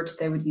keywords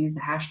they would use,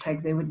 the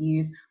hashtags they would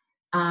use.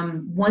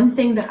 One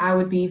thing that I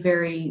would be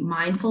very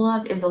mindful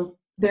of is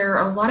there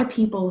are a lot of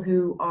people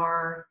who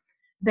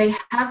they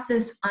have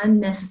this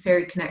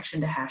unnecessary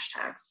connection to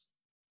hashtags.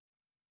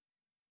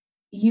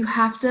 You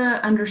have to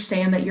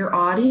understand that your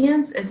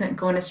audience isn't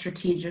going to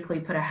strategically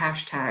put a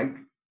hashtag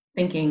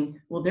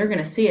thinking, well, they're going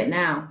to see it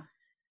now.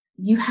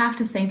 You have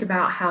to think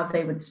about how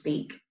they would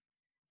speak.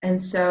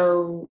 And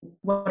so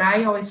what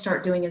I always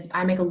start doing is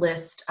I make a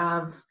list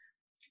of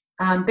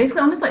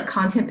basically almost like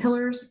content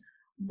pillars.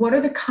 What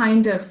are the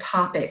kind of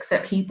topics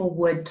that people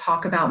would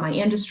talk about my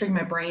industry,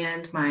 my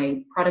brand,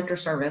 my product or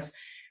service?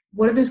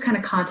 What are those kind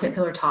of content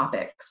pillar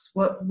topics?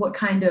 What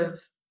kind of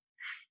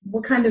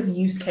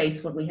use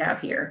case would we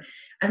have here?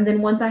 And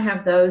then once I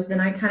have those, then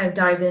I kind of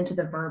dive into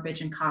the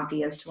verbiage and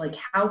copy as to like,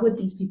 how would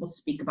these people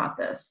speak about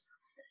this?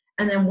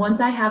 And then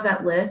once I have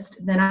that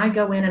list, then I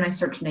go in and I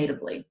search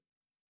natively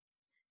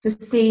to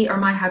see,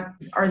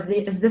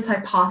 is this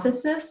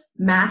hypothesis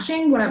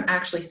matching what I'm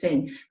actually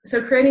seeing?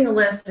 So creating a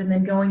list and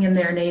then going in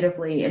there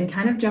natively and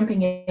kind of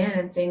jumping in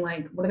and seeing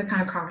like, what are the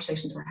kind of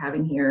conversations we're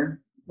having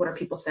here? What are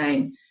people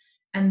saying?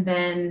 And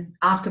then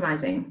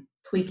optimizing,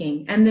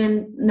 tweaking, and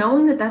then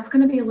knowing that that's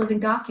going to be a living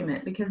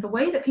document, because the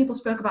way that people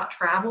spoke about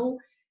travel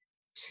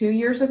 2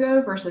 years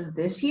ago versus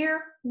this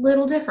year,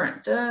 little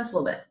different, just a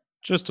little bit.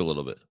 Just a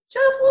little bit.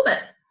 Just a little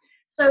bit.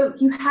 So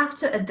you have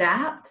to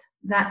adapt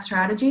that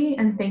strategy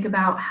and think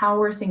about how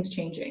are things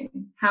changing?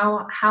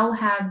 How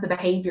have the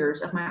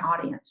behaviors of my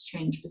audience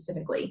changed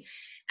specifically?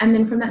 And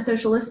then from that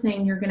social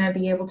listening, you're going to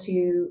be able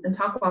to, in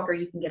TalkWalker,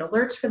 you can get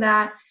alerts for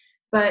that.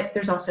 But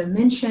there's also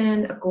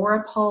Mention,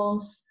 Agora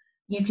Pulse.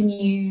 You can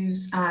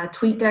use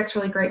TweetDeck's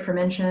really great for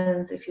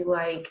mentions if you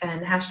like,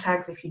 and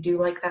hashtags if you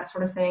do like that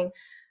sort of thing.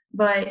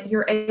 But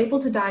you're able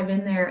to dive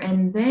in there,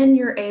 and then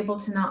you're able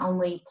to not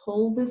only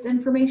pull this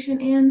information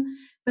in,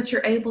 but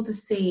you're able to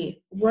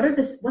see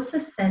what's the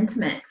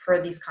sentiment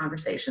for these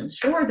conversations.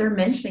 Sure, they're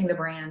mentioning the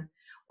brand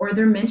or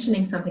they're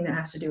mentioning something that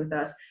has to do with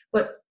us,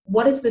 but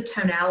what is the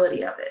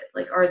tonality of it?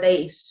 Like, are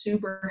they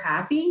super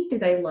happy? Do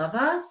they love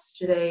us?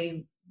 Do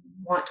they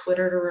want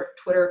Twitter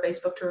or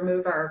Facebook to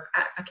remove our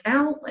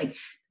account? Like, do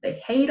they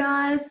hate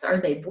us? Are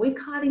they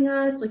boycotting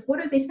us? Like, what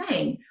are they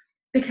saying?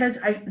 Because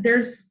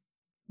there's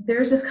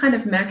this kind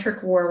of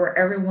metric war where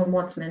everyone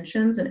wants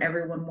mentions and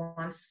everyone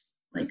wants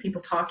like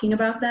people talking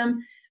about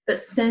them, but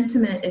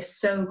sentiment is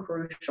so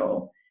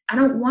crucial.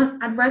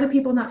 I'd rather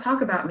people not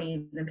talk about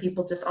me than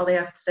people just, all they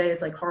have to say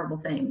is like horrible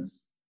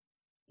things,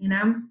 you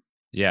know?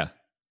 Yeah,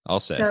 I'll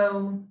say.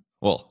 So,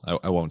 well,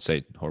 I won't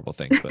say horrible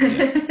things, but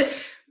yeah.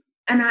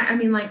 And I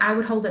mean, like, I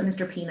would hold up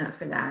Mr. Peanut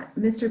for that.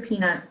 Mr.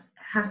 Peanut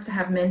has to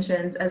have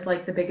mentions as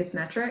like the biggest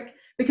metric,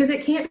 because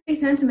it can't be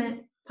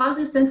sentiment.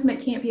 Positive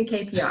sentiment can't be a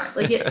KPI.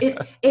 Like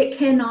it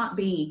cannot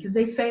be, because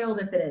they failed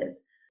if it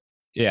is.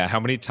 Yeah. How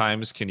many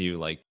times can you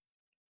like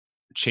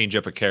change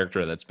up a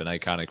character that's been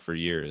iconic for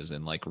years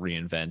and like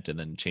reinvent and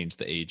then change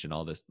the age and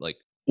all this? Like,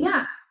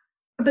 yeah,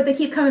 but they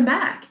keep coming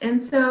back.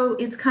 And so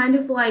it's kind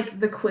of like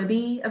the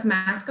Quibi of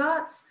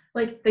mascots.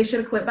 Like, they should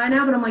have quit by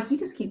now, but I'm like, you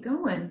just keep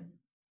going.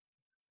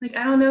 Like,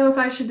 I don't know if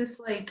I should just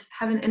like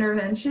have an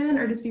intervention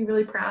or just be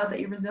really proud that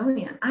you're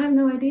resilient. I have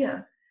no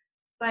idea.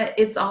 But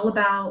it's all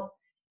about,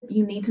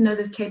 you need to know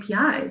those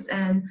KPIs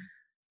and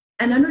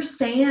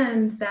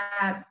understand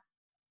that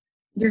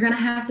you're going to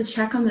have to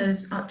check on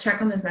those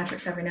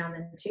metrics every now and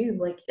then too.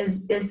 Like,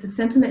 is the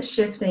sentiment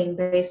shifting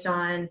based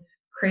on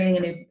creating a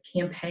new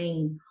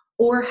campaign,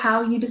 or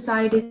how you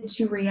decided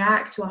to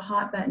react to a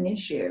hot button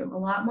issue? A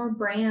lot more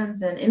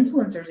brands and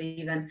influencers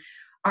even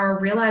are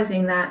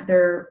realizing that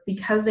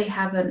because they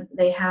have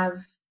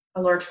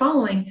a large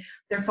following,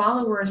 their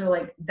followers are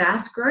like,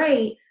 that's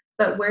great,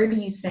 but where do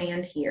you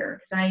stand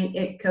here? Because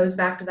it goes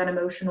back to that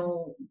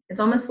emotional, it's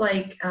almost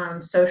like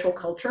social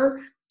culture.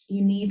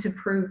 You need to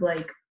prove,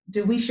 like,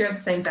 do we share the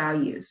same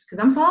values?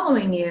 Because I'm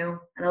following you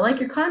and I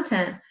like your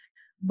content,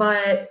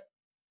 but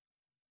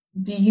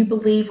do you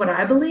believe what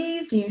I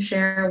believe? Do you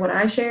share what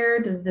I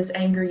share? Does this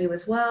anger you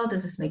as well?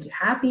 Does this make you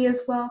happy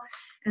as well?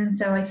 And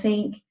so I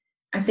think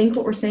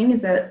what we're seeing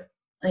is that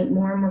like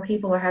more and more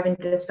people are having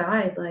to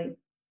decide, like,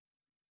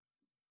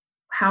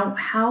 how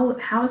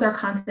is our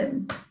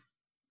content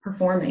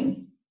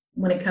performing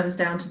when it comes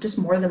down to just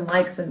more than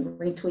likes and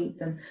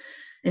retweets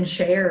and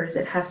shares.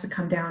 It has to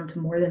come down to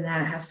more than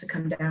that. It has to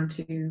come down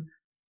to,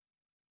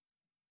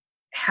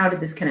 how did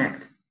this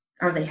connect?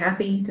 Are they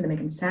happy? Did it make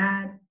them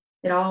sad?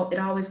 It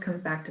always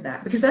comes back to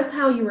that because that's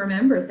how you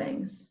remember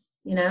things,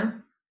 you know?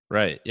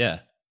 Right. Yeah.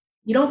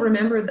 You don't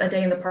remember a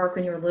day in the park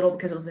when you were little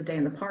because it was the day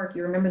in the park.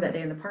 You remember that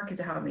day in the park because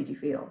of how it made you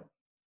feel.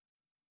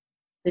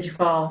 Did you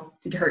fall?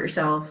 Did you hurt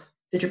yourself?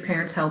 Did your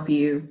parents help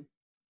you?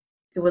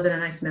 It wasn't a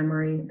nice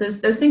memory. Those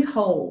things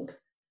hold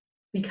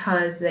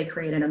because they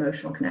create an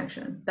emotional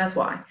connection. That's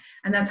why.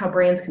 And that's how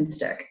brands can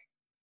stick.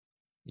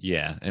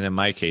 Yeah. And in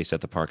my case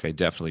at the park, I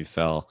definitely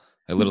fell.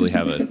 I literally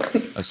have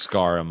a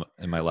scar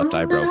in my left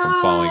eyebrow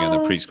from falling in the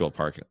Oh preschool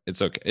park.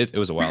 It's okay. It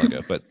was a while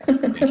ago, but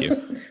thank you.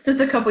 no.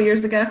 Just a couple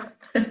years ago.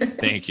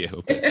 Thank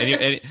you. But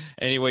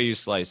any way you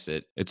slice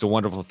it, it's a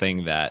wonderful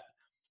thing that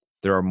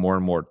there are more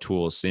and more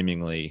tools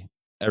seemingly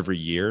every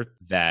year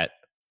that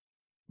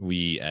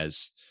we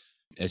as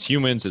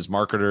humans, as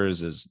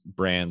marketers, as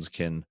brands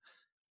can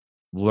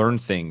learn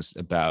things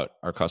about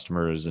our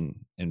customers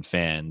and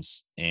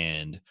fans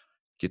and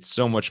get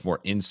so much more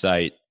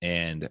insight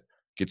and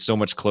get so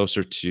much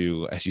closer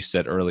to, as you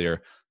said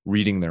earlier,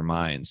 reading their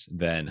minds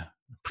than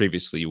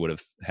previously you would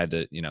have had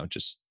to,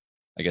 just,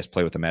 I guess,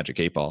 play with a magic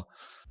 8 ball.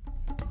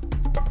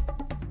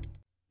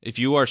 If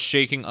you are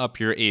shaking up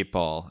your 8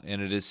 ball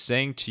and it is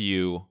saying to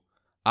you,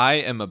 I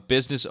am a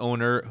business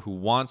owner who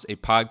wants a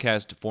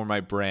podcast for my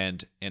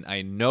brand, and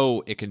I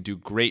know it can do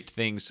great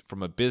things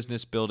from a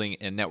business building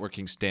and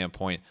networking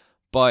standpoint,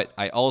 but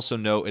I also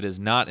know it is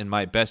not in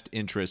my best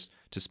interest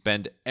to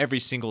spend every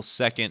single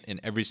second and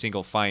every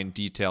single fine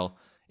detail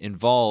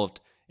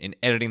involved in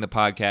editing the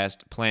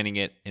podcast, planning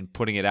it, and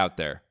putting it out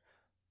there,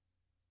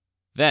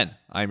 then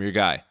I'm your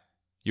guy.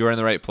 You are in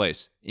the right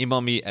place.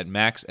 Email me at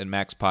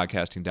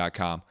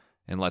max@maxpodcasting.com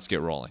and let's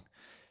get rolling.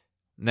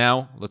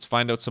 Now, let's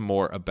find out some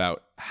more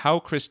about how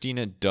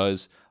Christina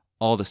does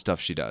all the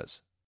stuff she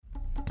does.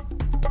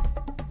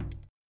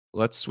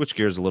 Let's switch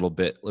gears a little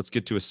bit. Let's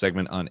get to a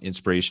segment on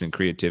inspiration and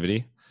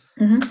creativity.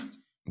 Mm-hmm.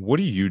 What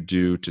do you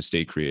do to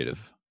stay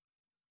creative?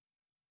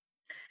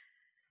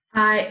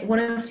 One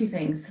of two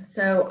things.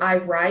 So I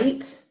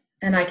write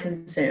and I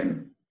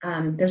consume.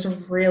 There's a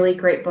really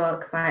great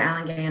book by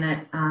Alan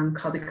Garnett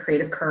called The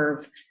Creative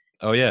Curve.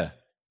 Oh, yeah.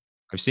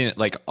 I've seen it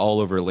like all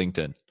over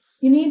LinkedIn.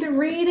 You need to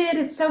read it.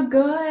 It's so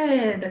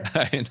good.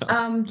 I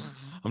know.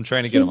 I'm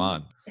trying to get him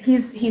on.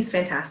 He's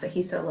fantastic.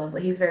 He's so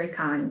lovely. He's very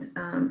kind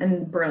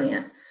and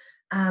brilliant.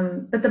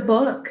 But the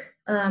book,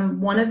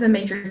 one of the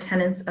major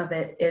tenets of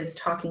it is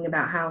talking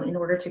about how in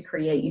order to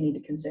create, you need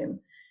to consume.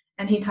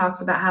 And he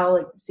talks about how,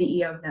 like, the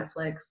CEO of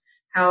Netflix,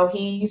 how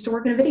he used to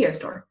work in a video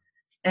store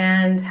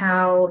and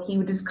how he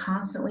would just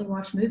constantly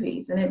watch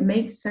movies. And it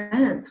makes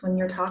sense when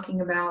you're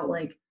talking about,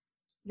 like,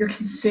 you're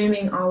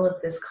consuming all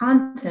of this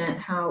content,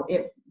 how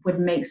it would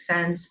make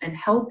sense and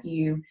help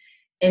you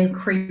in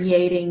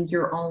creating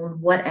your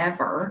own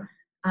whatever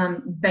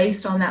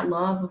based on that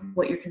love of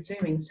what you're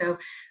consuming. So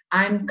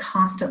I'm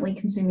constantly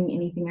consuming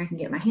anything I can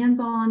get my hands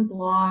on,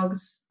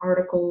 blogs,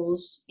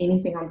 articles,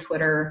 anything on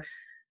Twitter,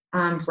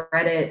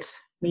 Reddit,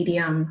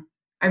 Medium.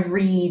 I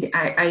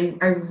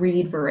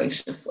read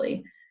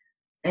voraciously.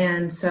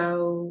 And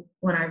so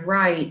when I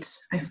write,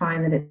 I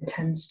find that it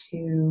tends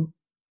to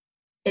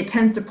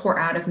pour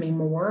out of me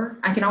more.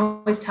 I can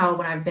always tell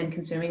when I've been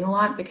consuming a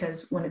lot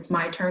because when it's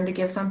my turn to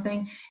give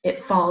something,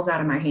 it falls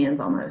out of my hands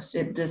almost.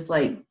 It just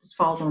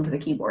falls onto the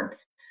keyboard.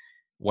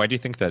 Why do you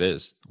think that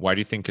is? Why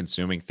do you think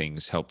consuming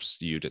things helps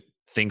you to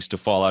things to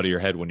fall out of your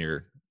head when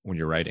you're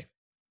writing?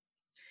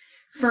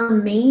 For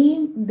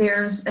me,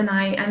 and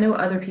I know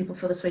other people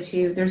feel this way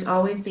too. There's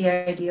always the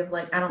idea of,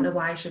 like, I don't know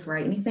why I should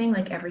write anything.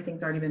 Like,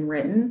 everything's already been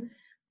written.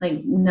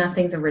 Like,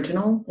 nothing's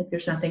original. Like,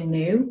 there's nothing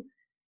new.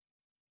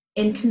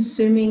 In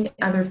consuming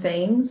other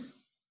things,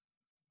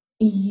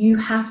 you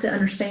have to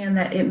understand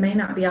that it may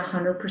not be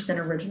 100%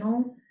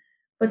 original,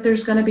 but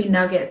there's going to be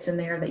nuggets in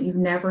there that you've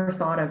never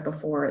thought of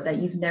before, that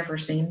you've never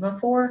seen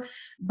before.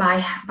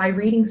 By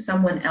reading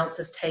someone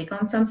else's take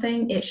on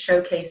something, it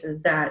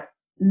showcases that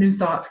new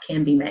thoughts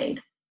can be made.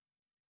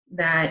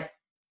 That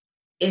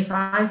if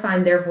I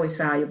find their voice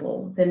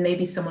valuable, then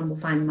maybe someone will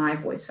find my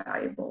voice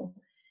valuable.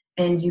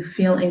 And you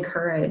feel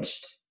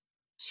encouraged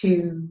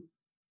to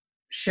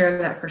share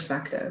that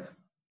perspective.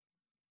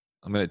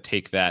 I'm going to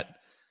take that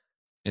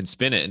and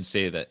spin it and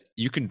say that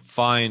you can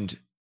find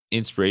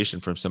inspiration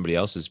from somebody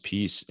else's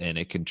piece and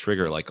it can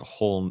trigger like a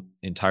whole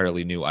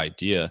entirely new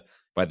idea.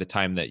 By the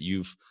time that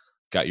you've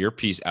got your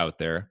piece out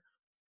there,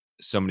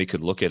 somebody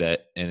could look at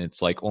it and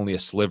it's like only a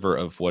sliver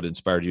of what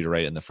inspired you to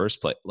write in the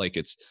first place. Like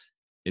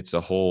it's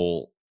a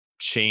whole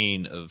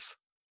chain of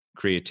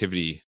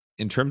creativity.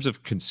 In terms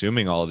of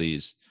consuming all of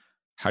these,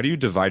 how do you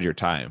divide your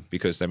time?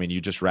 Because I mean, you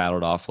just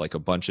rattled off like a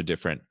bunch of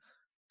different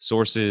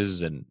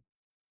sources and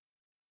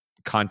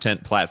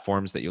content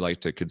platforms that you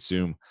like to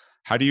consume.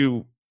 How do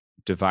you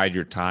divide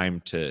your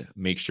time to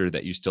make sure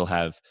that you still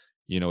have,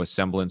 a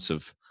semblance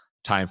of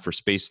time for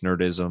space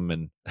nerdism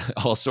and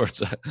all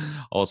sorts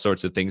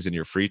of things in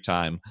your free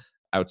time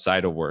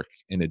outside of work,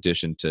 in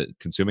addition to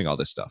consuming all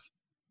this stuff?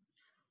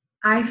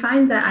 I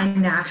find that I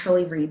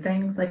naturally read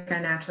things, like I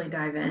naturally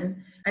dive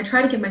in. I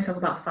try to give myself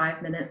about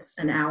 5 minutes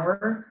an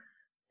hour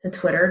to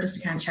Twitter just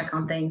to kind of check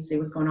on things, see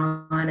what's going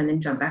on, and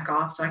then jump back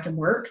off so I can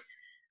work.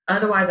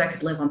 Otherwise, I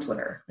could live on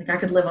Twitter. Like I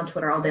could live on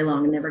Twitter all day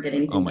long and never get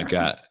anything Oh my done.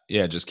 God.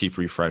 Yeah, just keep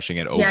refreshing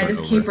it over Yeah, I and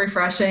just keep over.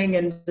 refreshing,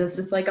 and this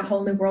is like a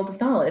whole new world of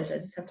knowledge. I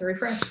just have to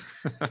refresh.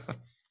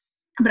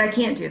 But I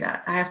can't do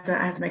that. I have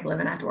to make a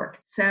living. I have to work.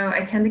 So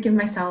I tend to give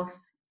myself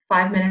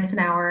 5 minutes an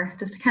hour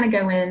just to kind of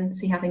go in,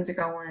 see how things are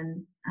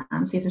going,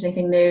 see if there's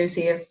anything new,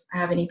 see if I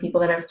have any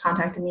people that have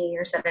contacted me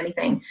or said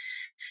anything.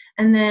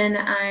 And then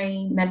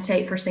I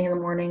meditate first thing in the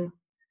morning.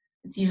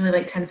 It's usually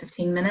like 10,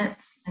 15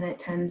 minutes, and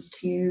it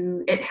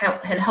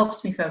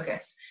helps me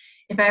focus.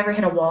 If I ever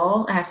hit a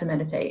wall, I have to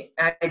meditate.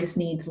 I just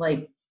need to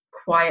like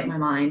quiet my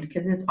mind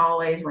because it's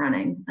always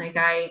running.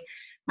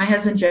 My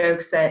husband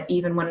jokes that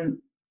even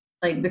when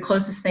like the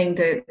closest thing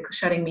to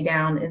shutting me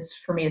down is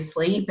for me to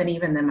sleep, and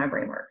even then my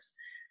brain works.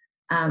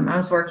 I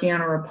was working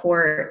on a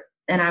report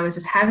and I was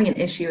just having an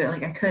issue.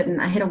 Like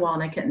I hit a wall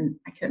and I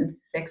couldn't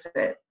fix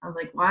it. I was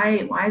like,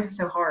 why is it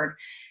so hard?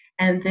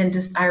 And then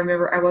I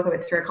remember I woke up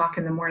at 3:00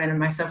 in the morning and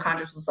my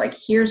subconscious was like,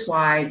 here's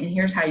why, and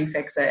here's how you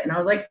fix it. And I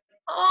was like,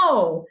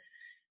 oh,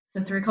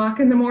 so 3:00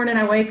 in the morning,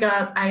 I wake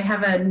up, I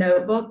have a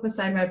notebook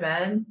beside my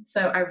bed.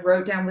 So I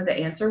wrote down what the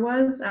answer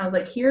was. I was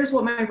like, here's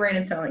what my brain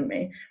is telling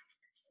me,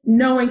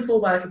 knowing full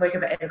well I could wake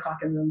up at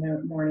 8:00 in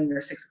the morning or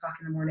 6:00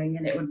 in the morning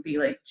and it would be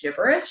like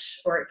gibberish,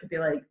 or it could be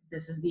like,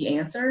 this is the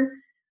answer.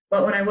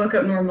 But when I woke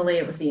up normally,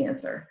 it was the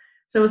answer.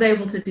 So I was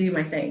able to do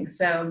my thing.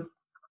 So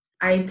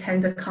I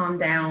tend to calm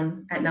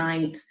down at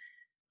night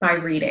by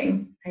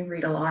reading. I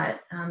read a lot.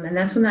 And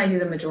that's when I do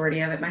the majority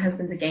of it. My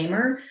husband's a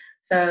gamer.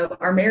 So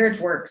our marriage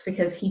works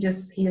because he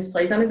just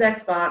plays on his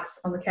Xbox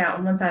on the couch,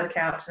 on one side of the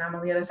couch, and I'm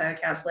on the other side of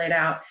the couch laid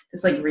out,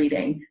 just like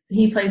reading. So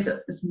he plays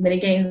as many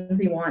games as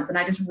he wants, and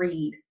I just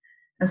read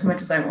as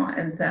much as I want.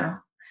 And so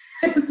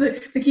it's the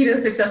key to a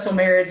successful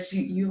marriage.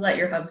 You let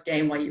your hubs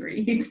game while you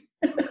read.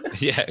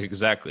 Yeah,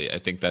 exactly. I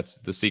think that's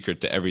the secret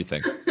to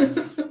everything.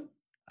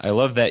 I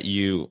love that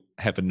you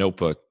have a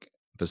notebook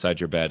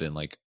beside your bed, and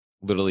like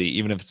literally,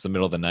 even if it's the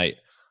middle of the night,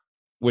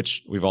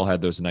 which we've all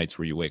had those nights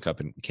where you wake up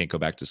and can't go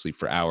back to sleep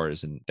for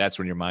hours. And that's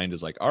when your mind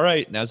is like, all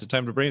right, now's the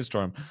time to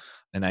brainstorm.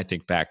 And I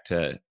think back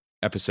to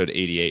episode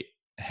 88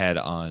 had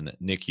on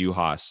Nick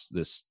Uhas,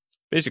 this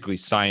basically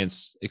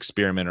science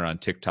experimenter on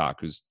TikTok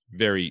who's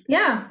very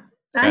Yeah,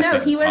 I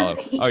know.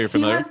 You're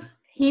familiar?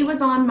 He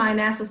was on my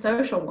NASA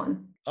social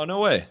one. Oh, no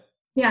way.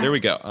 Yeah. There we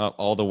go.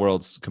 All the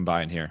worlds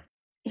combine here.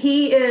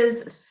 He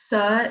is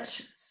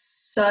such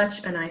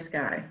a nice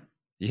guy.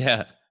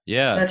 Yeah.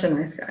 Yeah. Such a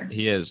nice guy.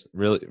 He is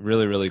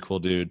really cool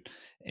dude.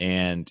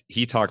 And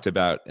he talked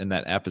about in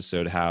that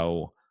episode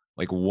how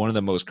like one of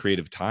the most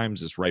creative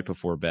times is right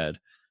before bed.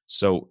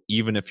 So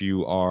even if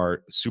you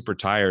are super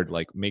tired,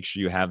 like make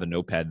sure you have a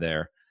notepad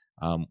there,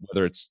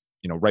 whether it's,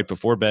 right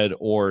before bed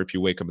or if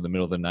you wake up in the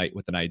middle of the night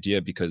with an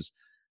idea, because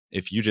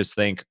if you just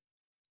think,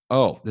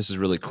 oh, this is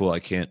really cool,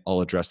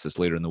 I'll address this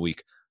later in the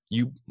week,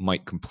 you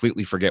might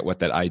completely forget what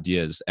that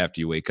idea is after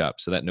you wake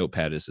up. So that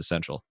notepad is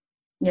essential.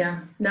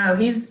 Yeah, no,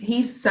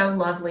 he's so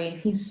lovely.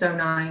 He's so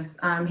nice.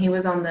 He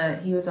was on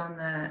the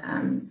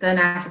the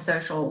NASA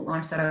social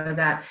launch that I was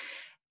at,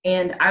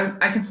 and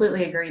I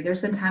completely agree. There's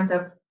been times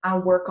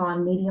I'll work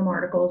on Medium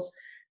articles,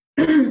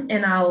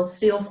 and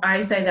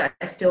I say that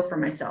I steal from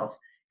myself,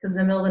 because in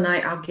the middle of the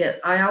night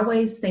I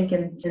always think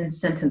in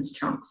sentence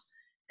chunks,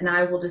 and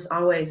I will just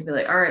always be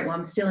like, all right, well,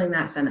 I'm stealing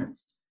that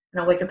sentence, and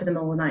I'll wake up in the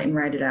middle of the night and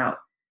write it out.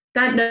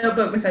 That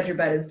notebook beside your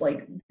bed is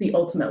like the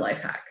ultimate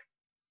life hack.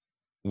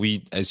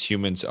 We as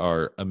humans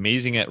are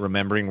amazing at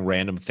remembering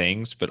random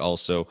things, but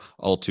also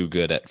all too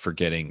good at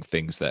forgetting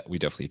things that we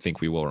definitely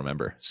think we will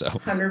remember. So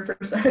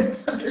 100%.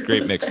 It's a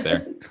great mix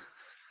there.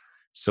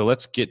 So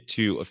let's get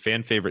to a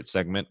fan favorite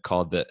segment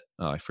called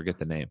I forget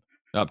the name.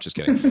 No, I'm just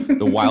kidding.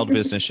 The Wild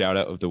Business Shout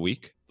Out of the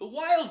Week. The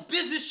Wild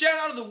Business Shout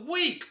Out of the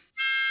Week.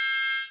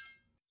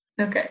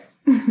 Okay.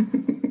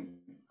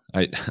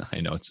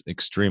 I know it's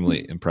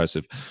extremely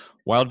impressive.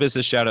 Wild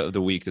Business Shout Out of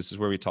the Week. This is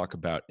where we talk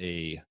about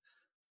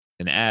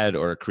an ad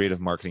or a creative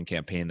marketing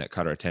campaign that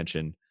caught our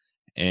attention.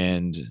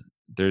 And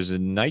there's a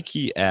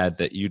Nike ad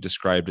that you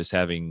described as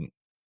having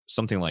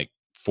something like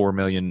 4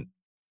 million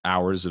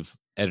hours of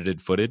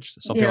edited footage,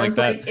 something like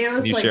that. It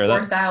was like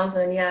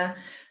 4,000. Yeah.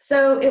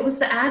 So it was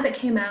the ad that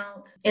came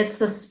out. It's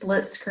the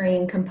split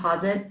screen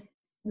composite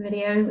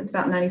video. It's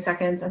about 90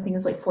 seconds. I think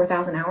it's like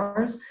 4,000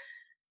 hours.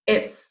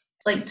 It's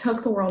like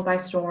took the world by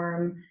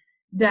storm.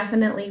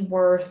 Definitely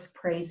worth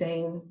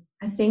praising.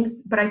 I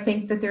think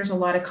that there's a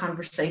lot of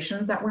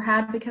conversations that were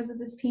had because of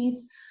this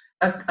piece,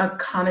 a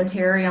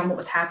commentary on what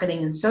was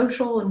happening in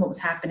social and what was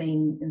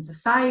happening in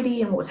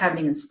society and what was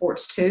happening in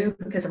sports too,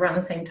 because around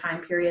the same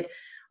time period,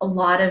 a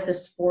lot of the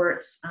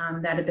sports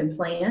that had been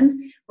planned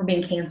were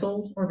being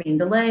canceled or being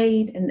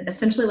delayed. And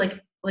essentially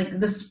like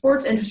the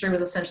sports industry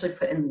was essentially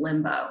put in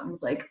limbo. It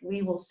was like,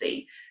 we will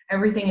see.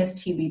 Everything is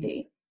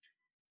TBD.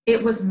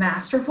 It was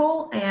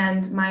masterful,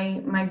 and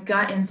my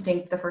gut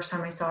instinct the first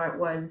time I saw it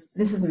was,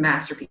 this is a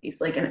masterpiece,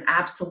 like an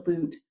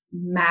absolute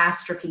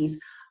masterpiece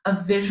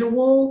of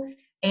visual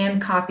and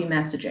copy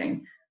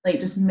messaging, like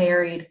just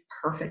married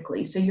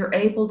perfectly. So you're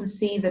able to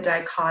see the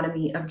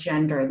dichotomy of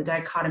gender, the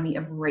dichotomy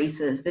of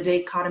races, the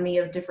dichotomy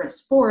of different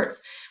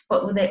sports,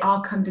 but when they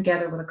all come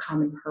together with a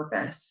common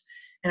purpose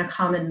and a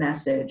common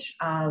message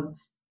of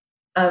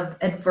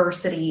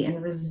adversity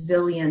and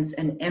resilience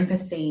and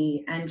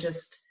empathy, and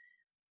just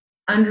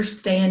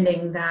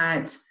understanding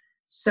that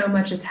so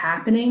much is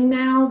happening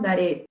now that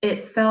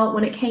it felt,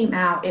 when it came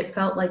out, it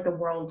felt like the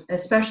world,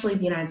 especially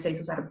the United States,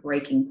 was at a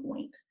breaking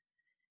point.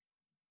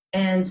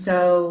 And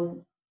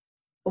so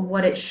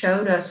what it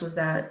showed us was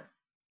that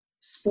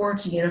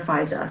sports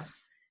unifies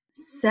us.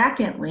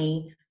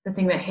 Secondly, the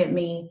thing that hit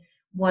me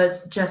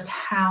was just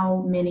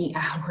how many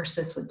hours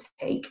this would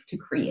take to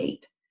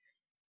create.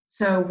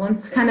 So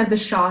once kind of the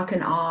shock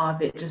and awe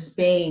of it just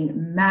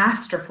being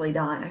masterfully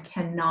done, I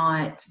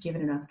cannot give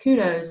it enough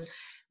kudos.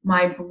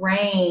 My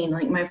brain,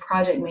 like my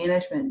project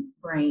management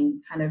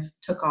brain, kind of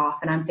took off,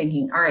 and I'm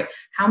thinking, all right,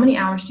 how many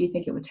hours do you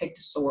think it would take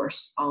to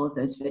source all of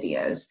those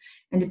videos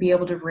and to be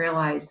able to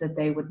realize that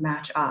they would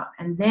match up?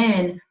 And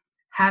then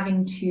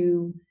having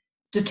to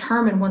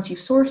determine, once you've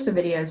sourced the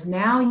videos,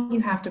 now you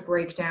have to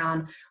break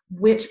down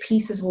which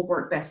pieces will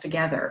work best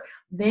together.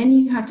 Then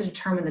you have to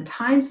determine the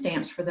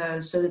timestamps for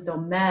those so that they'll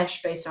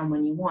mesh based on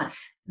when you want.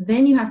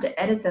 Then you have to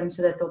edit them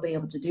so that they'll be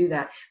able to do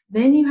that.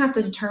 Then you have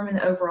to determine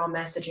the overall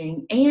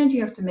messaging, and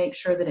you have to make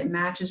sure that it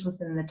matches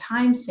within the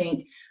time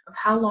sync of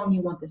how long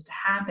you want this to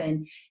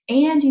happen.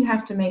 And you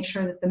have to make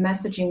sure that the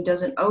messaging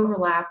doesn't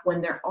overlap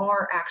when there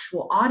are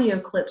actual audio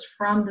clips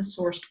from the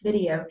sourced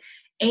video.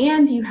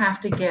 And you have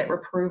to get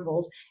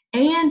approvals,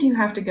 and you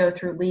have to go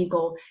through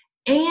legal,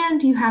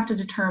 and you have to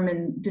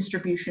determine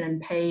distribution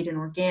and paid and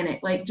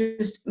organic. Like,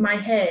 just my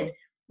head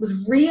was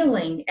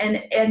reeling.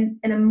 And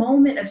in a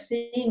moment of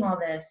seeing all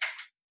this,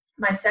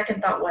 my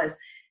second thought was,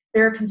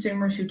 there are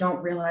consumers who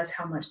don't realize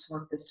how much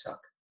work this took.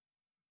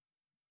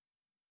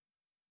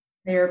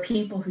 There are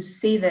people who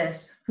see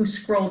this, who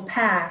scrolled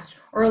past,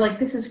 or like,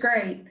 this is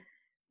great,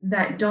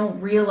 that don't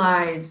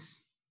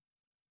realize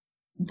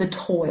the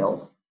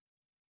toil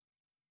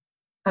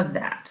of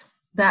that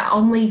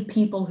only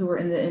people who are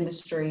in the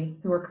industry,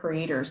 who are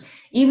creators,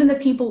 even the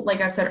people,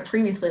 like I've said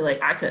previously, like,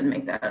 I couldn't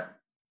make that.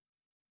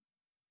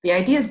 The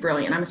idea is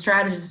brilliant. I'm a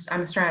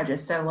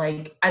strategist. So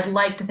like, I'd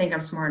like to think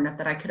I'm smart enough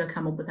that I could have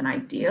come up with an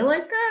idea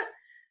like that,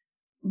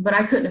 but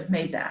I couldn't have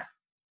made that.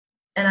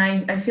 And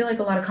I feel like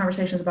a lot of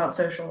conversations about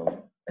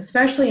social,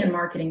 especially in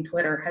marketing,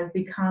 Twitter, has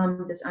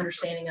become this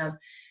understanding of,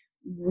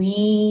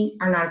 we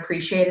are not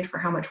appreciated for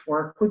how much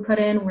work we put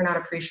in. We're not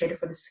appreciated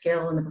for the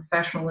skill and the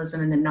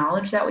professionalism and the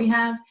knowledge that we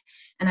have.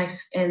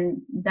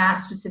 And that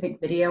specific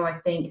video, I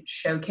think,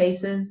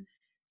 showcases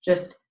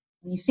just,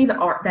 you see the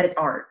art, that it's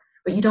art,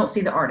 but you don't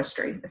see the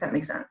artistry, if that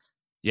makes sense.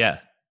 Yeah.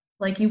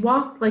 Like you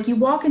walk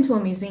into a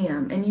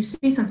museum and you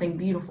see something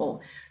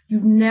beautiful. You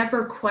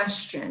never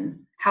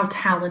question how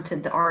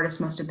talented the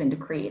artist must have been to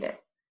create it.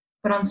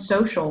 But on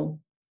social,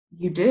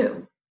 you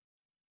do.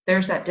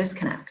 There's that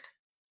disconnect.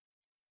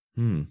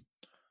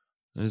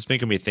 It's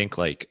making me think,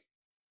 like,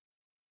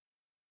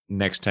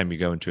 next time you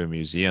go into a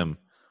museum,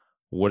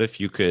 what if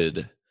you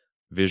could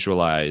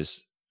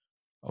visualize,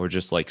 or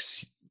just like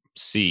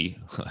see,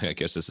 I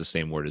guess it's the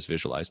same word as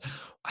visualize,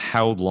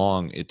 how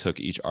long it took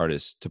each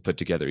artist to put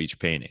together each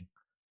painting,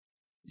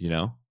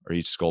 or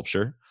each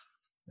sculpture.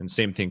 And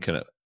same thing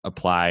can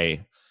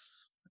apply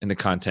in the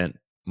content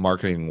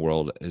marketing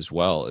world as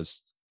well.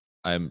 As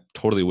I'm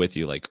totally with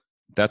you. Like,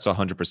 that's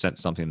 100%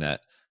 something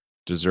that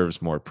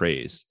deserves more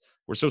praise.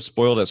 We're so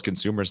spoiled as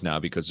consumers now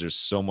because there's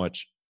so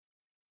much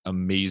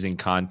amazing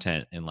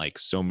content and like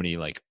so many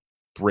like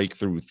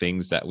breakthrough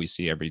things that we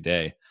see every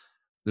day.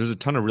 There's a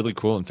ton of really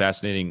cool and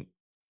fascinating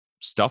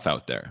stuff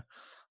out there,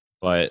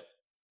 but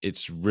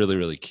it's really,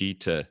 really key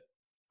to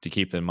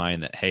keep in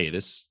mind that, hey,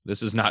 this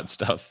is not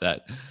stuff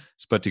that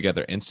is put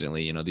together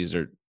instantly. These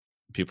are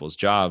people's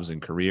jobs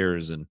and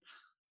careers. And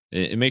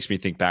it makes me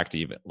think back to,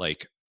 even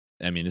like,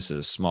 I mean, this is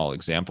a small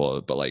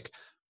example, but like,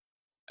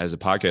 as a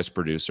podcast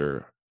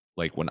producer,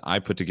 like when I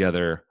put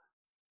together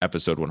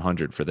episode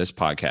 100 for this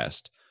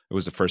podcast, it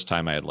was the first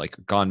time I had like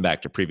gone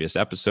back to previous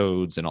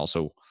episodes and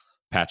also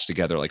patched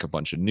together like a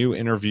bunch of new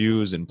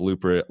interviews and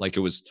blooper. Like,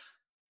 it was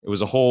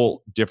a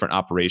whole different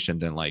operation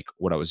than like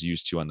what I was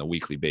used to on the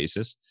weekly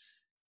basis.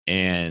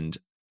 And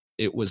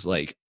it was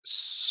like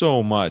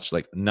so much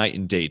like night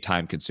and day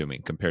time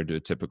consuming compared to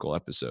a typical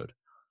episode.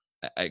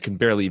 I can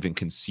barely even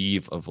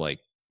conceive of like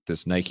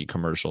this Nike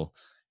commercial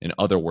and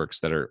other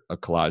works that are a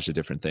collage of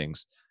different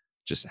things,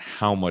 just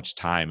how much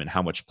time and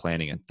how much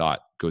planning and thought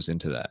goes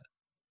into that.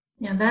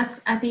 Yeah,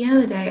 that's, at the end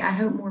of the day, I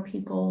hope more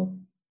people,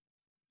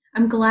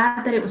 I'm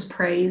glad that it was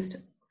praised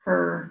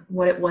for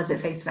what it was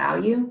at face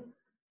value,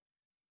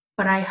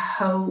 but I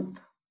hope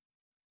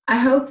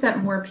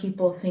that more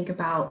people think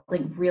about,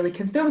 like, really,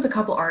 because there was a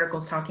couple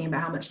articles talking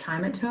about how much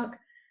time it took.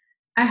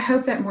 I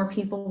hope that more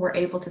people were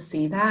able to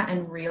see that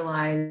and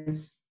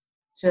realize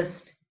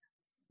just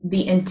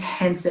the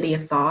intensity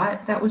of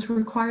thought that was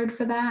required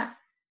for that.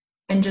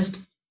 And just,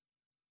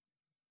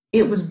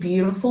 it was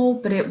beautiful,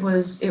 but it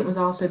was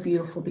also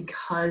beautiful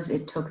because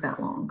it took that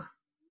long,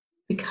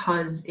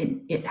 because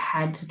it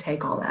had to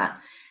take all that.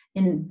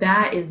 And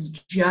that is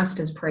just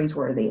as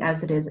praiseworthy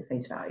as it is at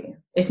face value,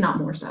 if not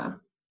more so.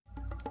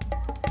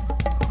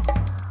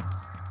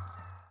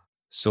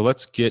 So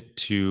let's get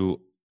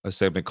to a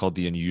segment called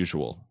The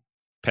Unusual: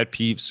 Pet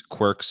Peeves,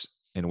 Quirks,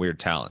 and Weird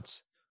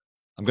Talents.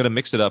 I'm going to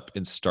mix it up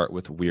and start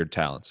with weird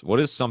talents.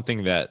 What is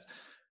something that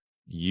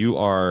you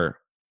are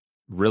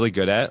really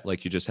good at,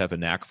 like you just have a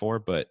knack for,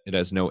 but it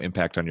has no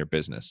impact on your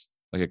business?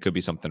 Like it could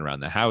be something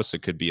around the house.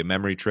 It could be a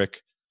memory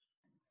trick.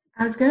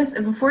 I was going to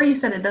say, before you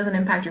said it doesn't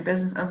impact your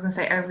business, I was going to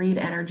say I read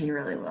energy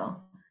really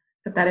well,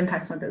 but that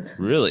impacts my business.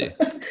 Really?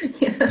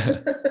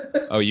 Yeah.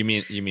 Oh, you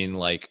mean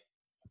like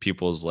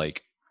people's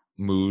like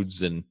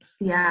moods and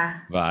Yeah.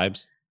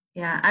 vibes?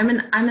 Yeah. I'm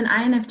an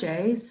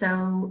INFJ,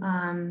 so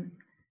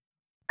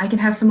I can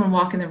have someone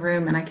walk in the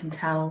room and I can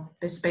tell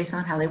just based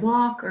on how they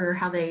walk or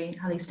how they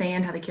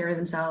stand, how they carry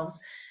themselves.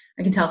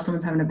 I can tell if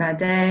someone's having a bad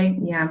day.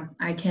 Yeah,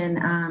 I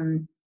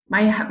can.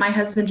 My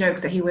husband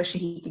jokes that he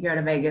wishes he could go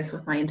to Vegas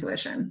with my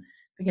intuition,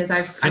 because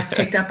I've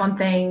picked up on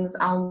things.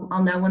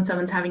 I'll know when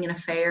someone's having an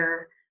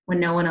affair when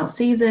no one else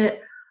sees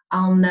it.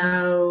 I'll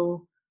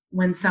know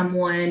when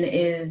someone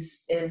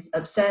is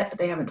upset but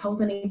they haven't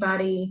told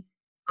anybody.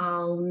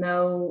 I'll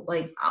know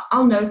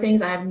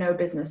things I have no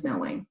business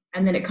knowing.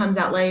 And then it comes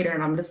out later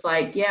and I'm just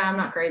like, yeah, I'm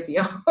not crazy.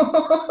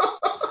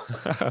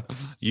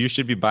 You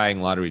should be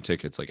buying lottery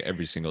tickets like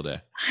every single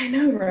day. I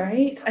know,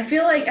 right? I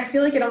feel like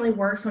it only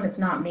works when it's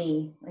not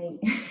me.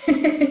 Like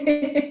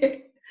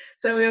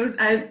so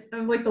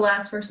I'm like the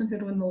last person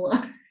who'd win the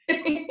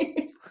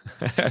lottery.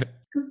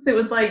 Because it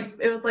would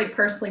like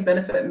personally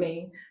benefit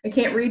me. I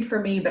can't read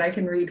for me, but I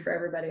can read for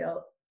everybody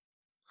else.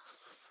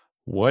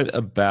 What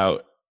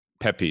about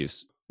pet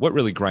peeves? What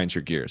really grinds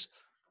your gears?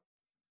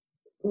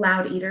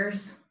 Loud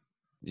eaters.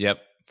 Yep.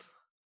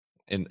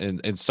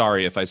 And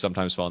sorry if I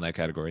sometimes fall in that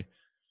category.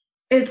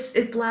 It's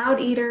loud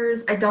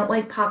eaters. I don't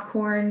like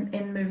popcorn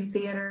in movie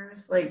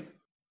theaters. Like,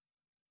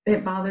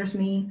 it bothers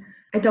me.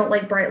 I don't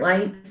like bright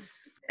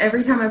lights.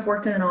 Every time I've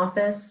worked in an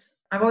office,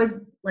 I've always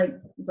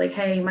was like,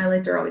 hey, my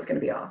lights are always going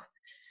to be off.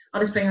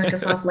 I'll just bring like a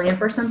soft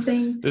lamp or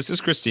something. This is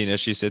Christina.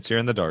 She sits here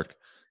in the dark.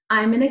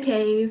 I'm in a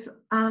cave.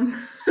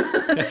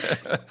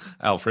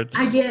 Alfred.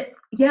 I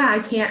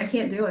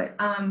can't do it.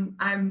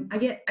 I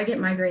get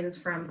migraines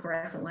from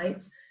fluorescent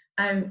lights.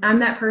 I'm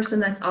that person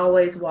that's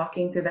always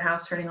walking through the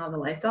house turning all the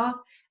lights off.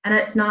 And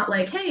it's not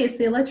like, hey, it's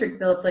the electric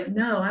bill. It's like,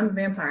 no, I'm a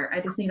vampire. I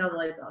just need all the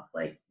lights off.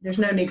 Like, there's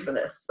no need for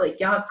this. Like,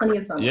 y'all have plenty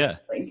of sunlight. Yeah.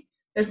 Like,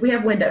 we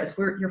have windows.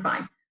 You're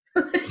fine.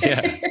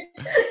 Yeah.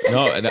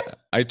 No, and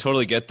I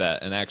totally get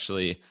that. And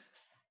actually,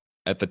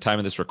 at the time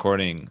of this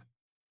recording,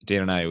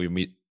 Dana and I,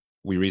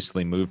 we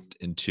recently moved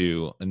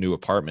into a new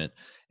apartment,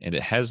 and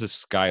it has a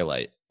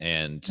skylight.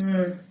 And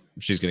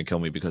she's going to kill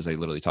me because I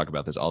literally talk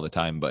about this all the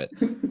time. But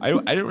I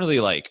didn't really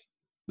like,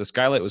 the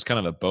skylight was kind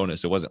of a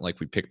bonus. It wasn't like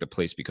we picked the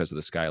place because of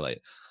the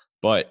skylight,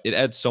 but it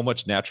adds so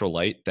much natural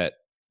light that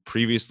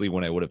previously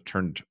when I would have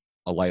turned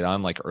a light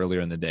on like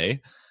earlier in the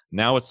day,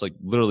 now it's like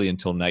literally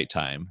until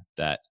nighttime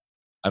that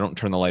I don't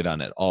turn the light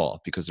on at all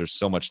because there's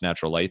so much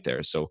natural light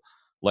there. So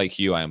like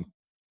you, I'm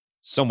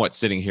somewhat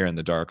sitting here in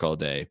the dark all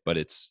day, but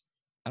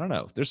I don't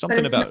know. There's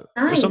something about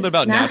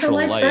natural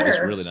light. Better.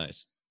 It's really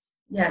nice.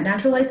 Yeah,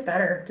 natural light's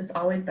better. Just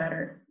always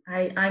better.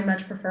 I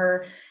much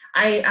prefer.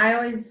 They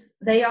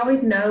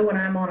always know when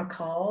I'm on a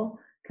call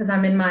because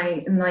I'm in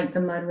like the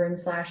mudroom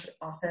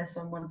 / office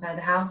on one side of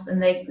the house,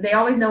 and they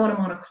always know when I'm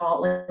on a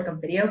call, like a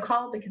video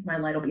call, because my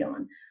light will be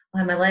on. I'll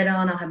have my light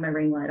on. I'll have my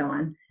ring light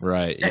on.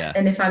 Right. Yeah.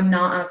 And if I'm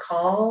not on a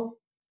call,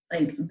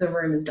 like the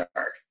room is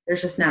dark.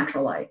 There's just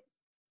natural light.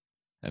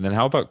 And then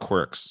how about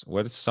quirks?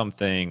 What is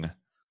something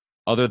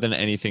other than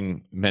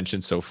anything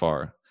mentioned so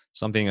far?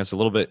 Something that's a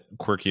little bit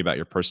quirky about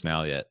your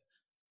personality that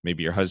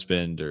maybe your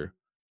husband or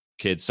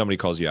kids, somebody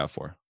calls you out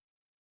for?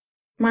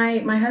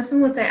 My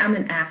husband would say I'm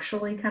an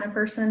actually kind of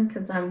person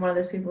because I'm one of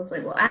those people who's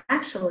like, well,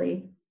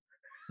 actually.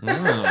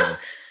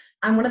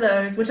 I'm one of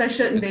those, which I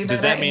shouldn't be.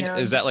 Does that mean,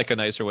 is that like a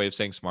nicer way of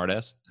saying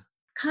smartass?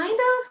 Kind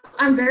of.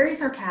 I'm very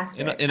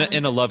sarcastic.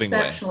 In a loving way.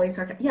 Exceptionally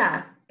sarcastic.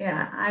 Yeah.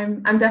 Yeah.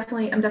 I'm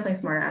definitely a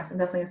smartass.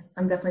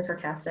 I'm definitely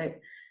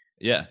sarcastic.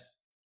 Yeah.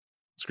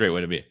 It's a great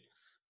way to be.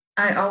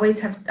 I always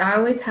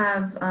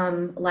have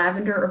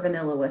lavender or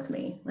vanilla with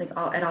me, like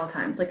at all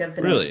times, like a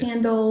vanilla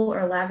candle or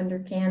a lavender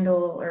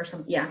candle or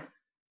something. Yeah.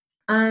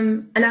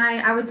 And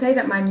I would say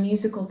that my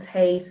musical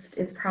taste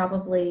is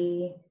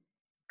probably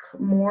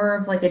more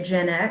of like a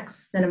Gen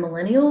X than a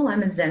millennial.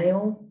 I'm a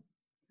Zennial.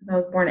 I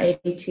was born in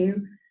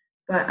 82,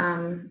 but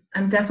I'm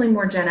definitely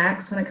more Gen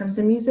X when it comes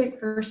to music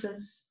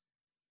versus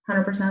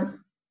 100%.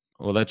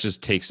 Well, that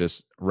just takes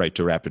us right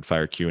to rapid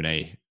fire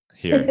Q&A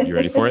here. You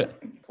ready for it?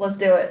 Let's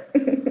do it.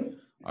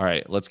 All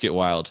right, let's get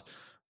wild.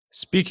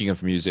 Speaking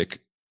of music,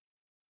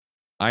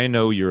 I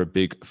know you're a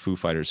big Foo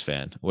Fighters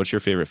fan. What's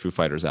your favorite Foo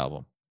Fighters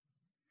album?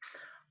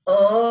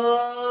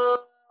 I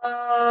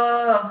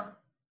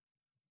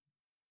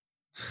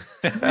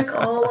like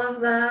all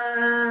of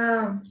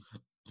them.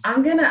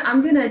 I'm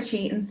gonna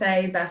cheat and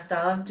say best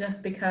of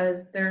just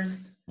because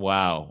there's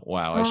Wow.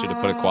 I should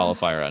have put a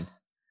qualifier on.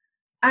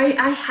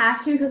 I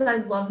have to because I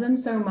love them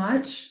so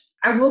much.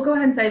 I will go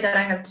ahead and say that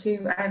I have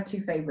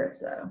two favorites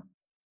though.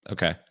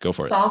 Okay, go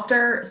for it.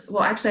 Softer.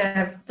 Well, actually, I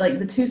have like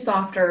the two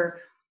softer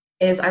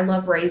is I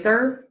love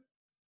Razor.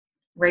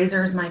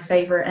 Razor is my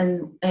favorite,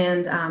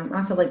 and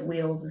also like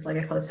Wheels is like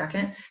a close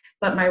second.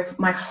 But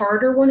my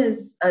harder one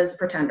is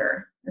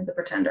Pretender. Is the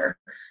Pretender.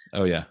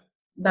 Oh yeah.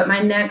 But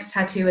my next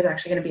tattoo is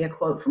actually going to be a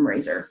quote from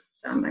Razor,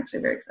 so I'm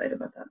actually very excited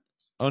about that.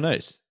 Oh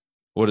nice.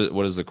 What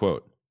is the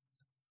quote?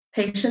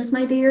 Patience,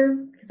 my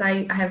dear, because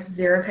I have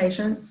zero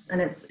patience,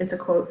 and it's a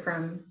quote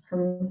from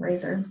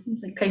Razor.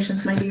 It's like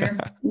patience, my dear.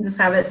 Just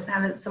have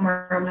it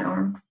somewhere on my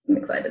arm. I'm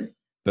excited.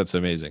 That's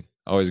amazing.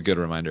 Always a good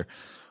reminder.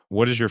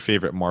 What is your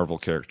favorite Marvel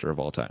character of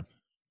all time?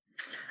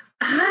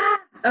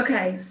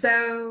 Okay,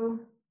 so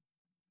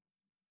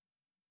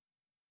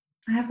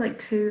I have like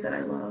two that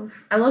I love.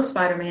 I love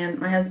Spider-Man.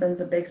 My husband's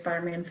a big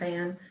Spider-Man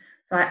fan,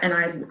 so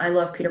I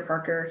love Peter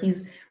Parker.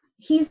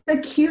 He's the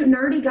cute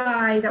nerdy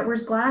guy that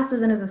wears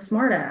glasses and is a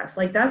smartass.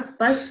 Like that's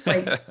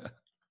like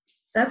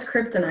that's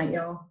kryptonite,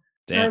 y'all.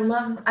 So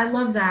I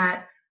love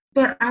that.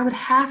 But I would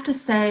have to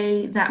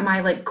say that my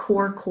like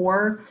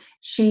core,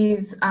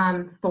 she's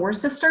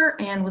Thor's sister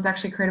and was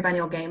actually created by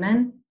Neil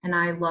Gaiman, and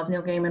I love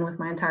Neil Gaiman with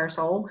my entire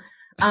soul.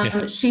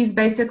 Yeah. She's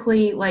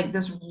basically like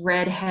this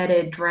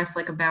redheaded, dressed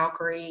like a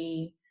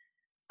Valkyrie,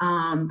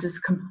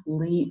 just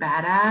complete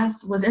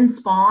badass. Was in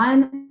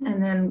Spawn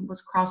and then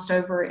was crossed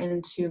over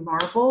into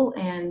Marvel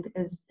and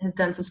has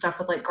done some stuff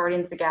with like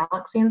Guardians of the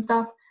Galaxy and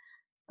stuff.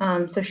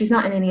 So she's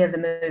not in any of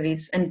the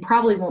movies and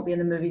probably won't be in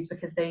the movies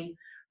because they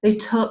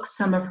took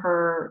some of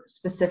her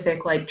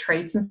specific like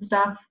traits and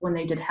stuff when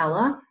they did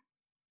Hela.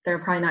 They're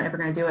probably not ever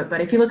going to do it.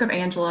 But if you look up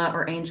Angela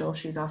or Angel,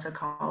 she's also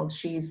called.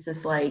 She's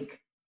this like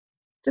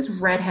just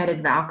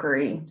redheaded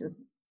Valkyrie, just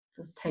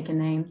taking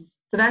names.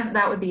 So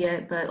that would be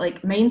it. But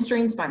like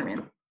mainstream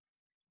Spider-Man.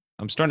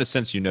 I'm starting to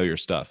sense you know your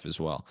stuff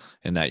as well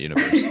in that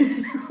universe.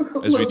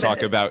 as we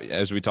talk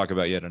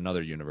about yet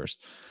another universe.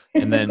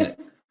 And then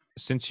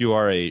since you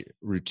are a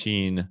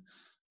routine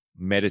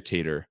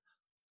meditator,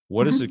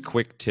 what is a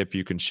quick tip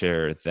you can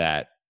share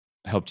that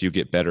helped you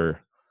get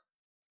better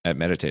at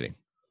meditating?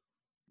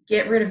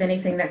 Get rid of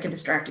anything that could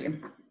distract you.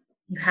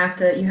 You have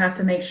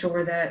to make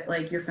sure that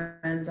like your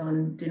phone's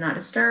on do not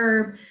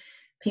disturb.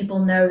 People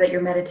know that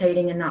you're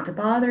meditating and not to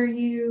bother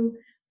you.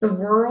 The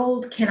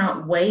world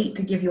cannot wait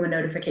to give you a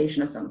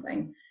notification of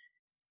something.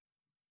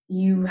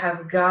 You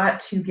have got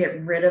to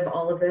get rid of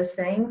all of those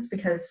things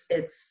because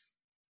it's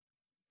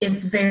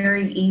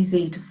very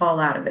easy to fall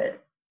out of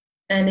it.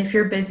 And if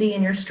you're busy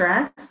and you're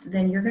stressed,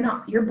 then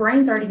your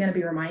brain's already going to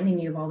be reminding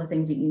you of all the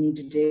things that you need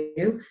to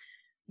do.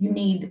 You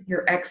need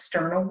your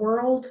external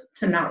world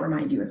to not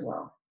remind you as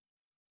well.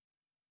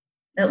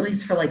 At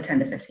least for like 10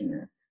 to 15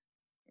 minutes.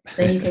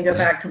 Then you can go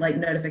back to like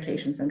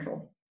notification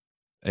central.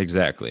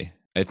 Exactly.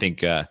 I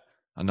think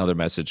another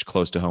message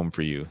close to home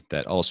for you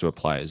that also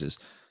applies is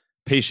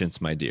patience,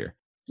 my dear.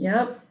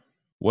 Yep.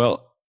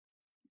 Well,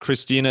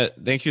 Christina,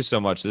 thank you so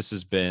much. This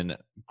has been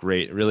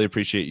great. Really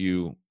appreciate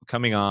you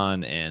coming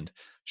on and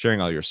sharing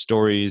all your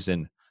stories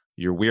and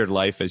your weird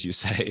life, as you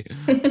say,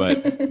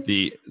 but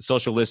the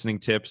social listening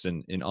tips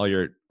and all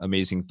your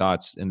amazing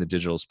thoughts in the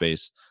digital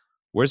space.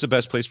 Where's the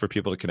best place for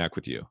people to connect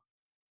with you?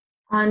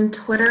 On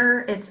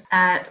Twitter, it's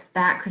at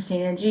that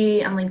Christina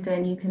G. On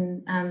LinkedIn, you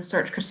can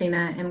search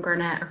Christina M.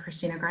 Garnett or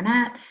Christina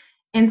Garnett.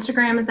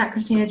 Instagram is that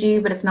Christina G,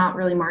 but it's not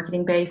really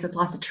marketing based. It's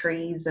lots of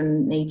trees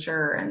and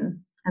nature and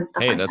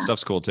stuff. Hey, that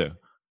stuff's cool too.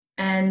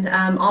 And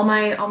all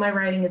my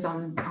writing is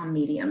on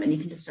Medium, and you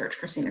can just search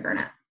Christina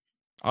Garnett.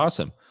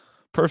 Awesome.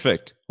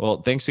 Perfect.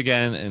 Well, thanks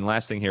again. And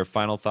last thing here,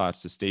 final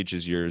thoughts. The stage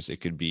is yours.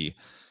 It could be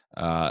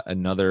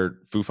another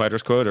Foo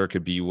Fighters quote, or it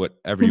could be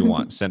whatever you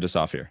want. Send us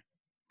off here.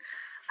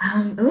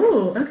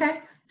 Okay.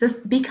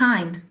 Just be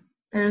kind.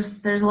 There's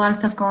a lot of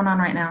stuff going on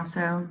right now,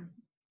 so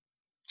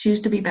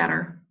choose to be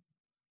better.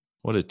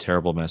 What a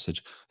terrible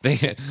message.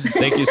 Thank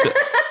you so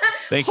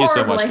thank you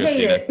so much,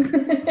 Christina.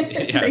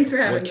 Yeah, thanks for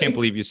having me. I can't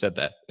believe you said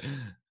that.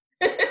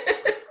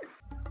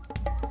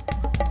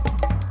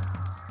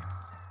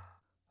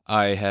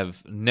 I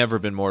have never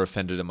been more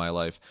offended in my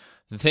life.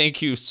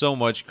 Thank you so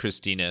much,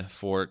 Christina,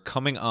 for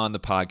coming on the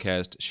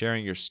podcast,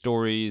 sharing your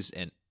stories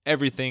and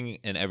everything.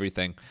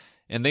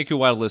 And thank you,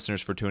 Wild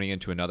listeners, for tuning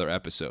into another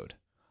episode.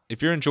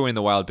 If you're enjoying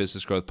the Wild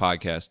Business Growth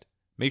Podcast,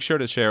 make sure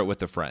to share it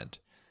with a friend.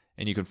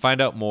 And you can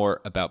find out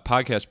more about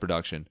podcast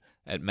production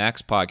at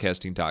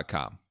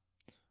maxpodcasting.com.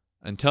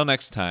 Until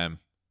next time,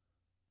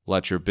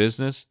 let your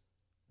business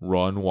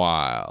run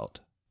wild.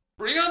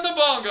 Bring on the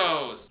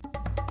bongos!